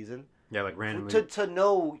of the season? Yeah, like randomly. To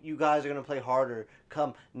know you guys are gonna play harder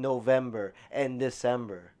come November and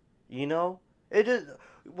December. You know, it just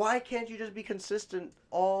why can't you just be consistent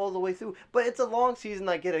all the way through? But it's a long season.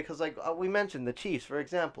 I get it because like we mentioned the Chiefs, for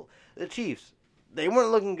example. The Chiefs, they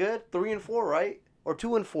weren't looking good. 3-4, right? Or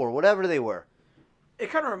 2-4, whatever they were. It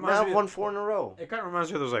kind of Now reminds me. I've won 4 in a row. It kind of reminds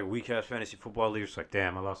me of those like weak ass fantasy football leagues. Like,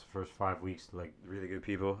 damn, I lost the first 5 weeks to like really good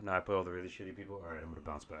people. Now I play all the really shitty people. All right, I'm gonna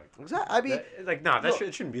bounce back. Exactly. I mean,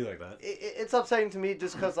 It shouldn't be like that. it's upsetting to me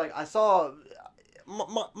just because like I saw.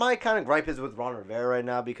 My kind of gripe is with Ron Rivera right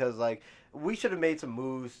now because like we should have made some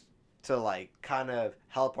moves to like kind of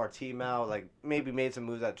help our team out, like maybe made some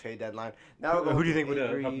moves at trade deadline. Now we're going Who do you think through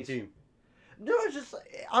would help the injuries. team? No, it's just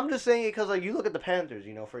I'm just saying it because like you look at the Panthers,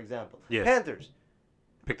 you know, for example. Yeah. Panthers.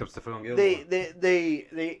 Picked up Stephon Gilmore.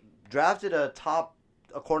 They drafted a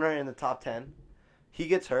corner in the top 10. He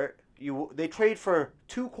gets hurt. They trade for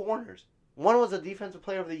 2 corners. One was a defensive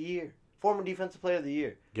player of the year, former defensive player of the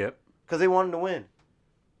year. Yep. Because they wanted to win.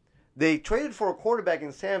 They traded for a quarterback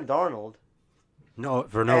in Sam Darnold. No,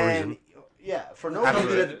 for no reason. Yeah, for no Which tells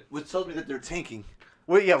me reason. that- which tells me that they're tanking.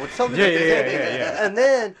 With something. Yeah. And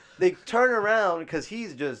then they turn around because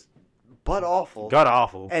he's just butt awful. God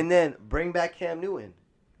awful. And then bring back Cam Newton.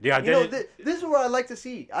 Yeah, this is what I like to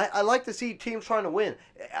see. I like to see teams trying to win.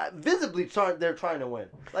 Visibly, they're trying to win.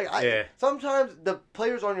 Sometimes the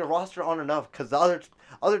players on your roster aren't enough because the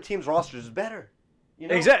other team's roster is better. You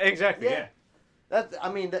know? Exactly. Yeah.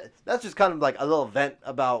 That's just kind of like a little vent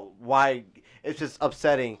about why it's just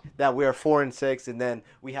upsetting that we're 4-6 and then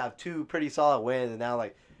we have 2 pretty solid wins and now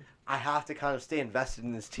I have to kind of stay invested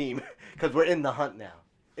in this team because we're in the hunt now.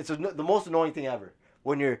 It's the most annoying thing ever.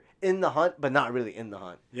 When you're in the hunt, but not really in the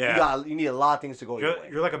hunt. Yeah. You need a lot of things to go your way.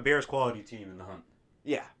 You're like a Bears quality team in the hunt.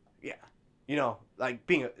 Yeah. You know, like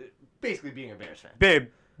basically being a Bears fan.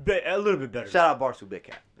 A little bit better. Shout out Barstool Big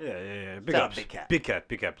Cat. Yeah. Shout out Big Cat. Big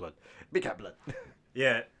Cat blood. Big Cat blood.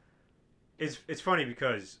 Yeah. It's funny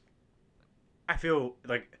because I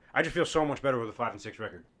just feel so much better with a 5-6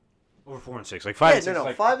 record. Over 4-6. Like 5 and 6.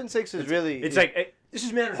 5-6 is really. It's like this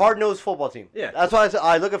is manageable. Hard-nosed football team. Yeah. That's why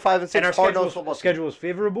I look at 5-6. And our hard-nosed football schedule is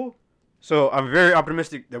favorable, so I'm very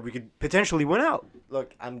optimistic that we could potentially win out.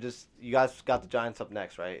 Look, you guys got the Giants up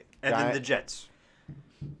next, right? And then the Jets.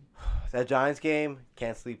 That Giants game,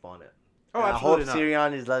 can't sleep on it. Oh, and absolutely I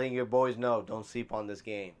hope Sirianni is letting your boys know, don't sleep on this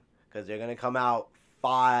game because they're gonna come out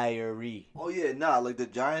fiery. Oh yeah, like the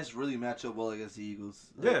Giants really match up well against the Eagles.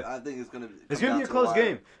 Yeah, I think it's gonna be a close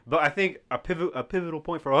game. But I think a pivotal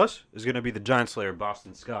point for us is gonna be the Giant Slayer,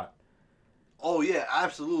 Boston Scott. Oh yeah,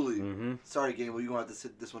 absolutely. Mm-hmm. Sorry, Game, but you're gonna have to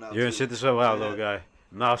sit this one out. You're gonna sit this one out, little guy.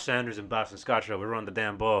 Miles Sanders and Boston Scott show. We run the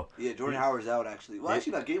damn ball. Yeah, Jordan Howard's out actually. Well,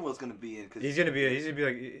 actually, not Gainwell's gonna be in because he's gonna be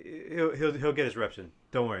like he'll get his reps in.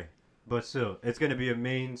 Don't worry. But still, it's gonna be a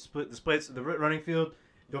main split. The splits, the running field.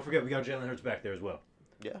 Don't forget, we got Jalen Hurts back there as well.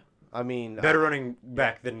 Yeah. I mean, better running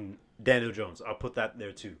back than Daniel Jones. I'll put that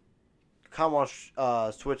there too. Come on,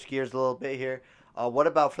 switch gears a little bit here. What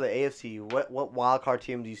about for the AFC? What wild card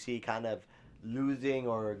team do you see kind of losing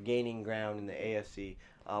or gaining ground in the AFC?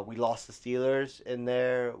 We lost the Steelers in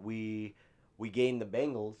there. We gained the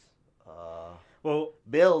Bengals.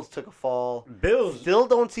 Bills took a fall. Bills still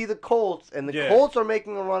don't see the Colts, and the Colts are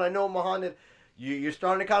making a run. I know, Mohamed. You're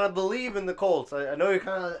starting to kind of believe in the Colts. I know you're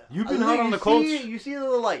kind of. You've been hot on the Colts. You see a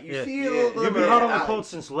little light. You see a little. You've been hot on the Colts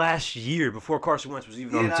since last year, before Carson Wentz was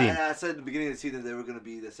even on the team. And I said at the beginning of the season they were going to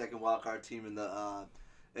be the second wild card team in the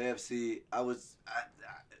AFC.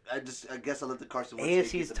 I guess I let the Carson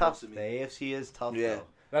Wentz. AFC is tough. The AFC is tough. Yeah, though.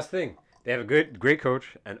 That's the thing. They have a great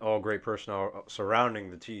coach and all great personnel surrounding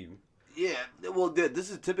the team. Yeah, well, this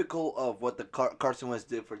is typical of what the Carson Wentz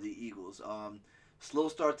did for the Eagles. Slow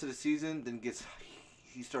start to the season, then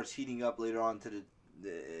he starts heating up later on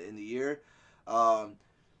in the year.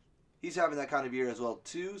 He's having that kind of year as well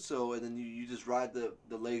too. So and then you just ride the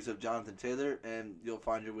legs of Jonathan Taylor, and you'll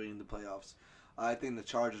find your way in the playoffs. I think the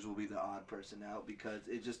Chargers will be the odd person out because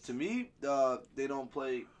it just to me they don't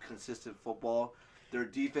play consistent football. Their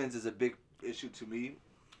defense is a big issue to me.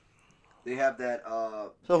 They have that.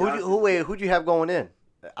 So who'd you have going in?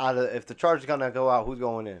 If the Chargers gonna go out, who's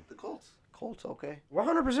going in? The Colts. Colts, okay.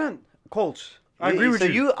 100% Colts. I agree with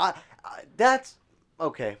you. That's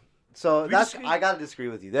okay. So I gotta disagree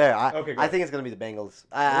with you there. I think it's gonna be the Bengals.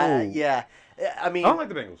 Yeah. I mean, I don't like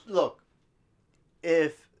the Bengals. Look,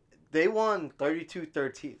 if they won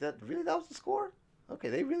 32-13, that was the score. Okay,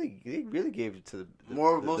 they really gave it to the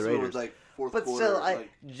most the of Raiders. it was like fourth but quarter. But still,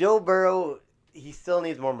 Joe Burrow, he still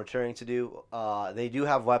needs more maturing to do. They do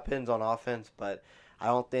have weapons on offense, but I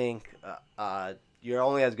don't think you're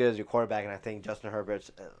only as good as your quarterback, and I think Justin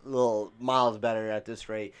Herbert's a little miles better at this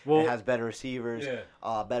rate. And has better receivers,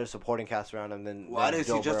 better supporting cast around him than. Well, I didn't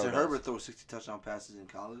see Justin Burrow Herbert throw 60 touchdown passes in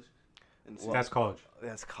college. That's college.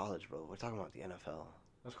 That's college, bro. We're talking about the NFL.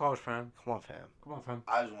 That's college, fam. Come on, fam.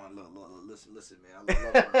 I just want to listen, man.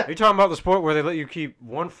 I love Are you talking about the sport where they let you keep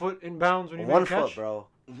 1 foot in bounds when you make a catch? 1 foot, bro.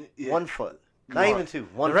 Yeah. 1 foot. Not even 2.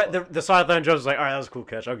 1 foot. The sideline judge is like, all right, that was a cool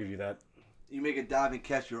catch. I'll give you that. You make a diving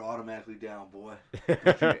catch, you're automatically down, boy.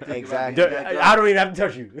 Exactly. I don't even have to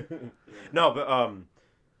touch you. No, but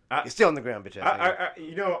you're still on the ground, bitch.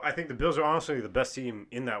 I think the Bills are honestly the best team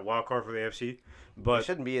in that wild card for the AFC. But they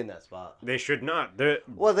shouldn't be in that spot. They should not.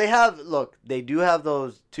 Well, they do have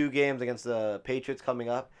those 2 games against the Patriots coming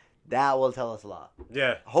up. That will tell us a lot.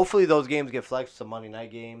 Yeah. Hopefully those games get flexed to Monday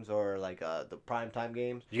night games or like the primetime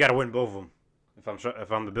games. You got to win both of them.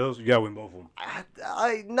 If I'm the Bills, you got to win both of them.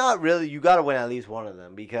 I not really. You got to win at least one of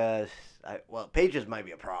them because Patriots might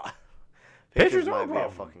be a problem. Patriots are a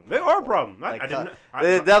problem. They are a problem.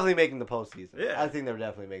 They're definitely making the postseason. Yeah. I think they're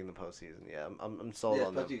definitely making the postseason. Yeah, I'm sold on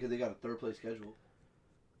them. Especially because they got a third place schedule.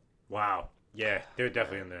 Wow. Yeah, they're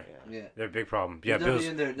definitely in there. Yeah. They're a big problem. Yeah, They're Bills.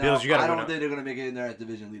 in there. Now, Bills, you got to I win. don't think they're gonna make it in there as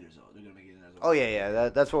division leaders though. They're gonna make it in there. Oh yeah.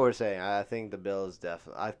 That's what we're saying. I think the Bills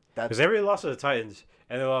definitely. Because they already lost to the Titans,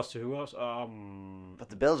 and they lost to who else? But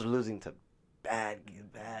the Bills are losing to bad.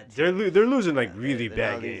 They're losing like really They're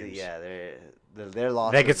bad not losing- games. Yeah, they're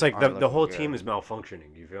lost. Like it's like the whole team is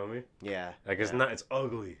malfunctioning. You feel me? Yeah. Like it's not. It's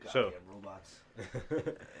ugly. So Goddamn robots.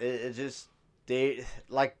 It just they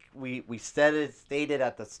like we stated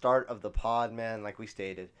at the start of the pod, man. Like we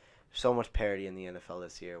stated, so much parity in the NFL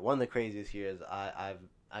this year. One of the craziest years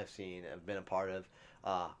I've seen and been a part of.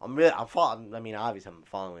 I'm following. I mean, obviously I'm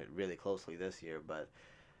following it really closely this year, but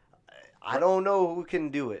I don't know who can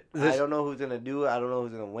do it. I don't know who's gonna do it. I don't know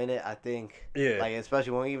who's gonna win it. I think, like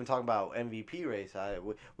especially when we even talk about MVP race,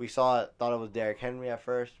 we saw it. Thought it was Derrick Henry at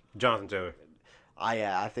first. Jonathan Taylor.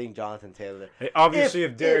 I think Jonathan Taylor. Hey, obviously,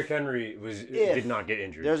 if Derrick Henry did not get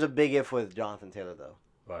injured, there's a big if with Jonathan Taylor though.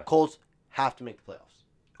 What? Colts have to make the playoffs.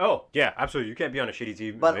 Oh yeah, absolutely. You can't be on a shitty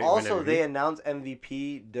team. But also, they announced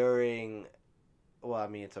MVP during. Well, I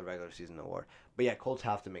mean, it's a regular season award, but yeah, Colts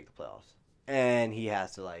have to make the playoffs, and he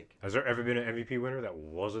has to like. Has there ever been an MVP winner that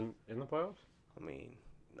wasn't in the playoffs? I mean,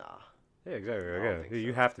 nah. Yeah, exactly. I don't Yeah, think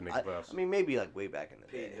you so. have to make the playoffs. I mean, maybe like way back in the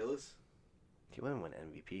day. Peyton Hillis. He wouldn't win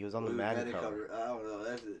MVP. He was on the Madden cover. I don't know.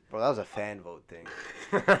 That's it. Bro, that was a fan vote thing.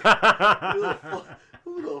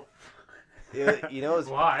 Who the Yeah, you know,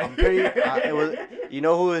 Why? I'm pretty. It was. You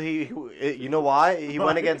know who he? You know why he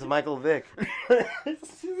went against Michael Vick.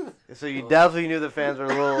 So you definitely knew the fans were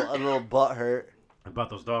a little butthurt. About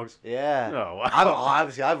those dogs? Yeah. Oh, wow.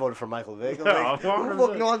 Obviously, I voted for Michael Vick. I'm like, No, who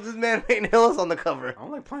fucking wants this man Peyton Hillis on the cover? I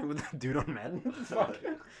don't like playing with that dude on Madden. What the fuck?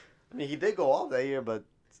 I mean, he did go off that year, but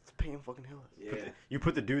it's Peyton fucking Hillis. Yeah. You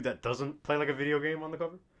put the dude that doesn't play like a video game on the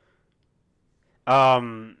cover?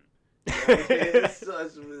 It's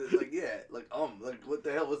like what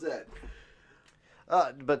the hell was that?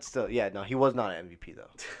 But still, yeah, no, he was not an MVP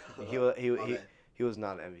though. He was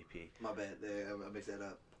not an MVP. My bad. I mixed that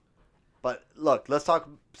up. But look, let's get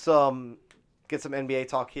some NBA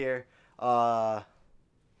talk here.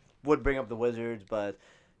 Would bring up the Wizards, but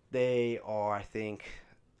they are, I think.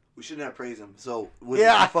 We shouldn't have praised them. So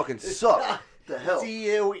Yeah. fucking suck. The hell. See,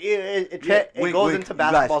 it goes wink. into You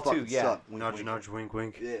guys basketball too. fucking Yeah. suck. Wink, Nudge, wink. nudge, wink,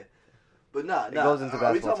 wink. Yeah. But nah. goes into Are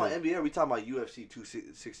we basketball, talking about NBA? Or are we talking about UFC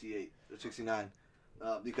 268 or 69?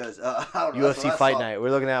 Because I don't know. UFC Fight Night.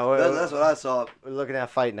 We're looking at. That's what I saw. We're looking at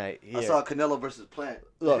Fight Night. I Here. saw Canelo versus Plant.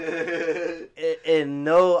 Look, and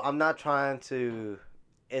no, I'm not trying to.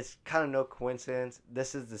 It's kind of no coincidence.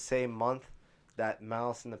 This is the same month that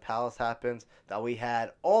Malice in the Palace happens. That we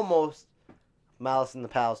had almost Malice in the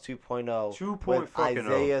Palace 2.0 with 2.0.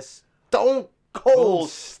 Isiah Stone Cold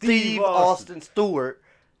Steve Austin Stewart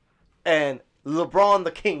and LeBron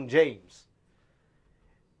the King James.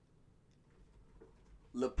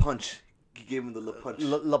 Le Punch. He gave him the Le Punch.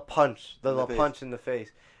 Le Punch. The In the Le face. Punch in the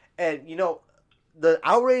face. And, you know, the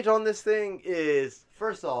outrage on this thing is,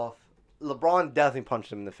 first off, LeBron definitely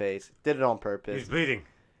punched him in the face. Did it on purpose. He's bleeding.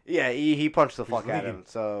 Yeah, he punched the fuck out of him.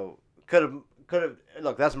 So, could have.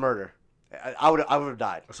 Look, that's murder. I would have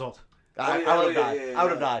died. Assault. I would have died. yeah, I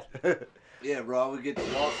would have died. Yeah, bro. I would get the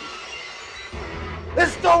lawsuit.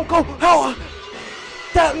 It's Stone Cold. How?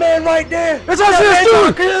 That man right there. That's Isiah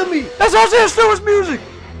Stewart. Kill me. That's Isiah Stewart's music.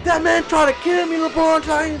 That man tried to kill me, LeBron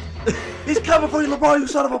James. He's coming for you, LeBron, you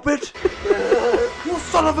son of a bitch. You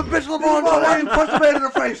son of a bitch, LeBron Why James. you punch the man in the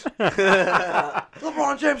face?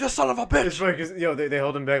 LeBron James, you son of a bitch. It's funny because they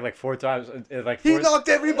hold him back like 4 times. He knocked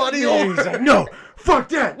everybody He's off. like, no, fuck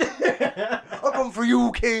that. I'll come for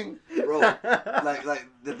you, King. Bro, like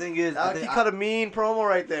the thing is, He cut a mean promo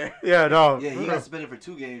right there. Yeah, no. yeah, he got suspended for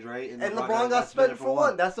 2 games, right? And LeBron got suspended for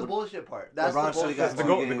 1. That's the bullshit part. That's LeBron the should've bullshit got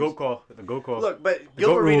part. The goat call. The goat call. Look, but The GOAT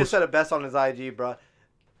Gilbert Arenas rules. said it best on his IG, bro.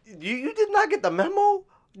 You did not get the memo?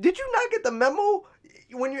 Did you not get the memo?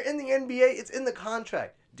 When you're in the NBA, it's in the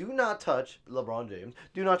contract. Do not touch LeBron James.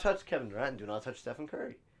 Do not touch Kevin Durant. And do not touch Stephen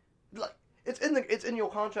Curry. Like it's in your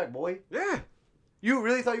contract, boy. Yeah. You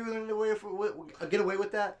really thought you were going to get away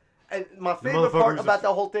with that? And my favorite part about that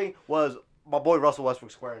whole thing was my boy Russell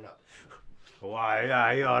Westbrook squaring up. Why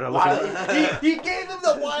I oughta look like, he gave him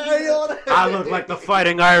the why I oughta. I look like the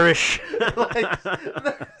Fighting Irish.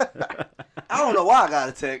 I don't know why I got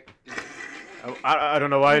attacked. I don't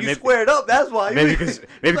know why. You squared up. That's why. Maybe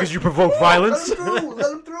because you provoke violence Let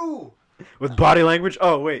him through. with body language.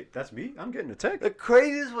 Oh wait, that's me. I'm getting attacked. The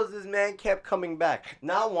craziest was this man kept coming back.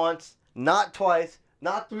 Not once, not twice,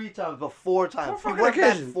 not 3 times, but 4 times. Four He went back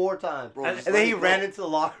occasions. 4 times. Bro, And just then he like, ran bro. into the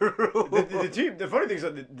locker room. The funny thing is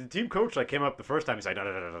that the team coach came up the first time. He's like,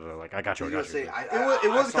 no, like I got you. You I gonna got say, you. I It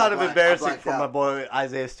was saw kind of black- I embarrassing blacked for out. my boy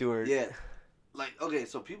Isiah Stewart. Yeah. Like, okay,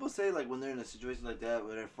 so people say, like, when they're in a situation like that,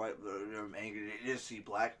 when they're angry, they just see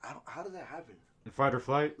black. How does that happen? The fight or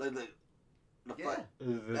flight? Like, the Yeah. fight. The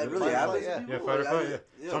That really happens? yeah. to Yeah, people? fight or Like, flight,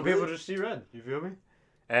 yeah. Some really? people just see red, you feel me?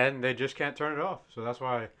 And they just can't turn it off. So that's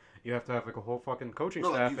why you have to have, like, a whole fucking coaching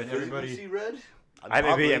No, staff like, you and physically everybody. see red? I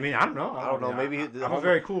mean, I don't know. I don't know. Maybe I'm a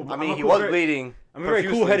very cool. I mean, I'm he a was very- bleeding. I'm a very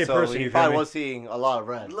profusely, cool-headed so person. He You feel probably me? was seeing a lot of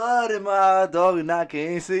red. Blood in my dog and I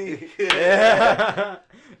can't see. Yeah.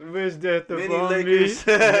 Wish death Many upon Lakers.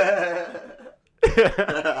 me.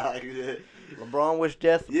 LeBron wish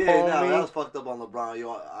death Yeah, upon no, me. that was fucked up on LeBron.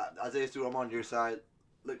 Yo, Isaiah Stewart, I'm on your side.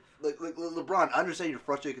 Look, LeBron, I understand you're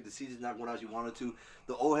frustrated because the season's not going as you wanted to.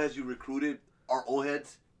 The old heads you recruited are old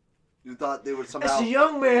heads. You thought they were somehow... It's a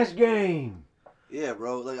young man's game. Yeah,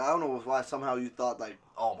 bro. Like, I don't know why somehow you thought, like,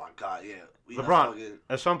 oh, my God, yeah. LeBron,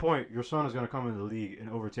 at some point, your son is going to come into the league and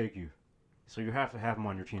overtake you. So you have to have him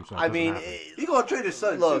on your team. So I mean, He going to trade his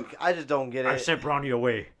son, look, too. I just don't get I it. sent Bronny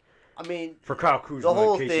away I mean, for Kyle Kuzma. the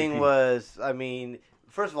whole and KCP. thing was, I mean,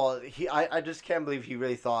 first of all, I just can't believe he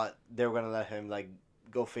really thought they were gonna let him like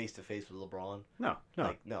go face to face with LeBron. No.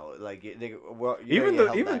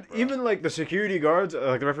 Even like the security guards,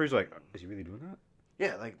 like the referee's like, is he really doing that?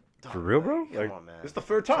 yeah, like For real, bro? Come Like, on, man. it's the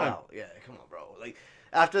third Chill time. out. Yeah, come on, bro. Like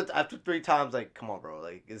after 3 times, like come on, bro.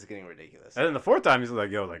 Like it's getting ridiculous. And then the fourth time, he's like,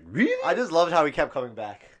 yo, like, really? I just loved how he kept coming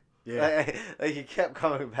back. Yeah. Like he kept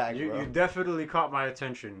coming back, bro. You definitely caught my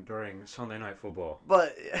attention during Sunday Night Football.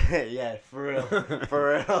 But yeah, for real,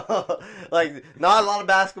 for real. Like not a lot of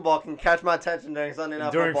basketball can catch my attention during Sunday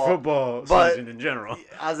Night During Football. football But- season in general.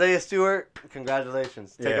 Isaiah Stewart,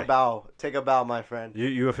 congratulations. Take Yeah. a bow, my friend.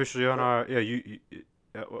 You officially on our...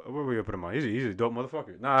 Yeah, where were we going to put him on? He's a dope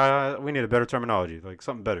motherfucker. Nah, we need a better terminology. Like,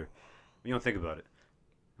 something better. We don't think about it.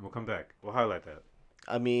 And we'll come back. We'll highlight that.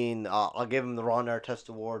 I mean, I'll give him the Ron Artest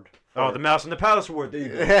Award. Oh, the Mouse in the Palace Award. There you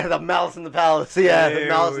go. Yeah, the Mouse in the Palace. Yeah, the There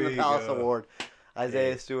Mouse in the we Palace go. Award. Isaiah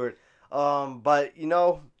Yeah. Stewart. But you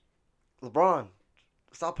know, LeBron,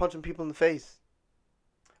 stop punching people in the face.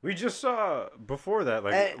 We just saw before that,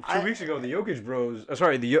 like And 2 weeks ago, the Jokic Bros.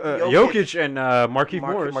 Jokic. Jokic and Markieff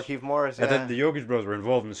Morris. Markieff Morris. And Yeah. then the Jokic Bros were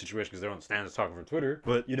involved in the situation because they're on the stands talking from Twitter.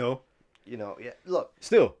 But you know, yeah. Look,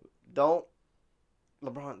 still,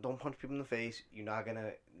 LeBron, don't punch people in the face. You're not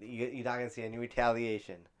gonna see any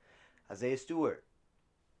retaliation. Isaiah Stewart,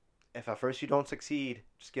 if at first you don't succeed,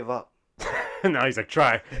 just give up. now he's like,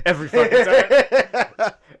 try every fucking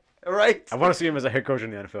time. Right? I want to see him as a head coach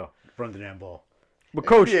in the NFL. Run the damn ball. But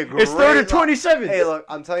coach, be a it's third and great 27. Hey, look,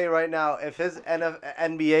 I'm telling you right now, if his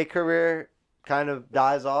NBA career kind of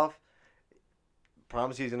dies off,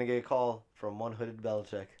 promise he's gonna get a call from one hooded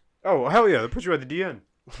Belichick. Oh hell yeah! They'll put you at the DN.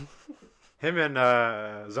 Him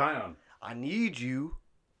and Zion. I need you.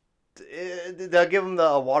 They'll give him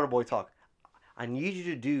the water boy talk. I need you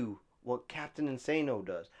to do what Captain Insano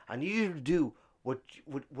does. I need you to do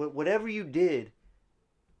whatever you did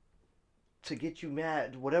to get you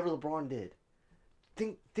mad. Whatever LeBron did.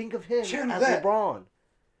 Think of him Channel as that. LeBron.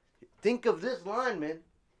 Think of this lineman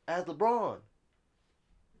as LeBron.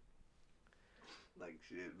 Like,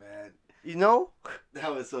 shit, man. You know?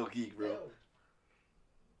 That was so geek, bro.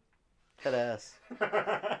 Head ass.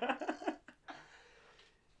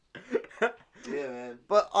 Yeah, man.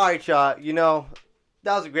 But all right, y'all. You know,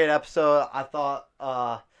 that was a great episode. I thought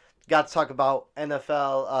got to talk about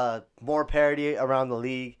NFL, more parity around the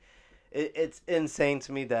league. It's insane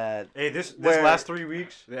to me that Hey, this Where- last 3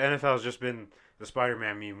 weeks, the NFL has just been the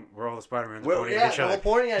Spider-Man meme, where all the Spider-Mans are pointing at each we're other.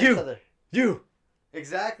 pointing at You. each other. You.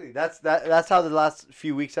 Exactly. That's how the last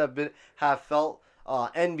few weeks have felt.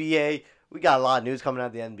 NBA, we got a lot of news coming out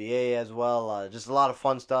of the NBA as well. Just a lot of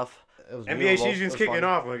fun stuff. It was NBA beautiful. It season's was kicking funny.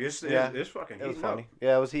 off. Like it's fucking It was heating funny. up.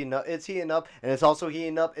 Yeah, it was heating up. It's heating up, and it's also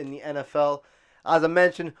heating up in the NFL. As I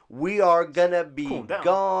mentioned, we are gonna be Cool down.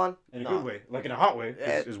 gone. In a No. good way, like in a hot way. Yeah,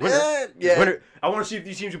 It's winter. yeah. It's winter. I want to see if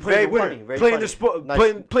these teams are Very playing in the winter, funny, very playing funny.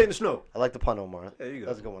 Nice. playing the snow. I like the pun, Omar. There you go.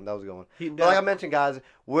 That was a good one. That was a good one. Heating But like I down. mentioned, guys,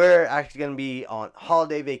 we're actually going to be on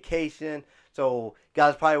holiday vacation. So,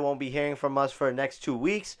 guys probably won't be hearing from us for the next 2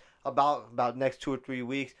 weeks, about next 2 or 3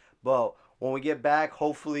 weeks. But when we get back,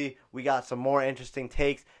 hopefully we got some more interesting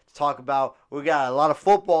takes to talk about. We got a lot of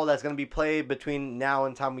football that's going to be played between now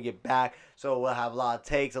and time we get back. So, we'll have a lot of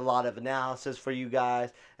takes, a lot of analysis for you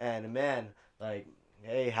guys. And, man, like,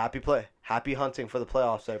 hey, happy hunting for the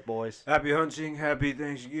playoffs there, boys. Happy hunting, happy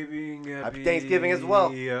Thanksgiving, Happy Thanksgiving as well.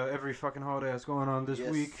 Every fucking holiday that's going on this Yes,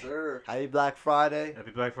 week. sir. Happy Black Friday. Happy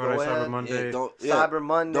Black Friday, Go ahead. Cyber Monday. Cyber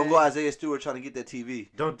Monday. Don't go Isaiah Stewart trying to get that TV.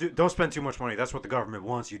 Don't spend too much money. That's what the government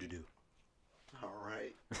wants you to do. All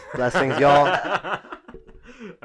right. Blessings, y'all.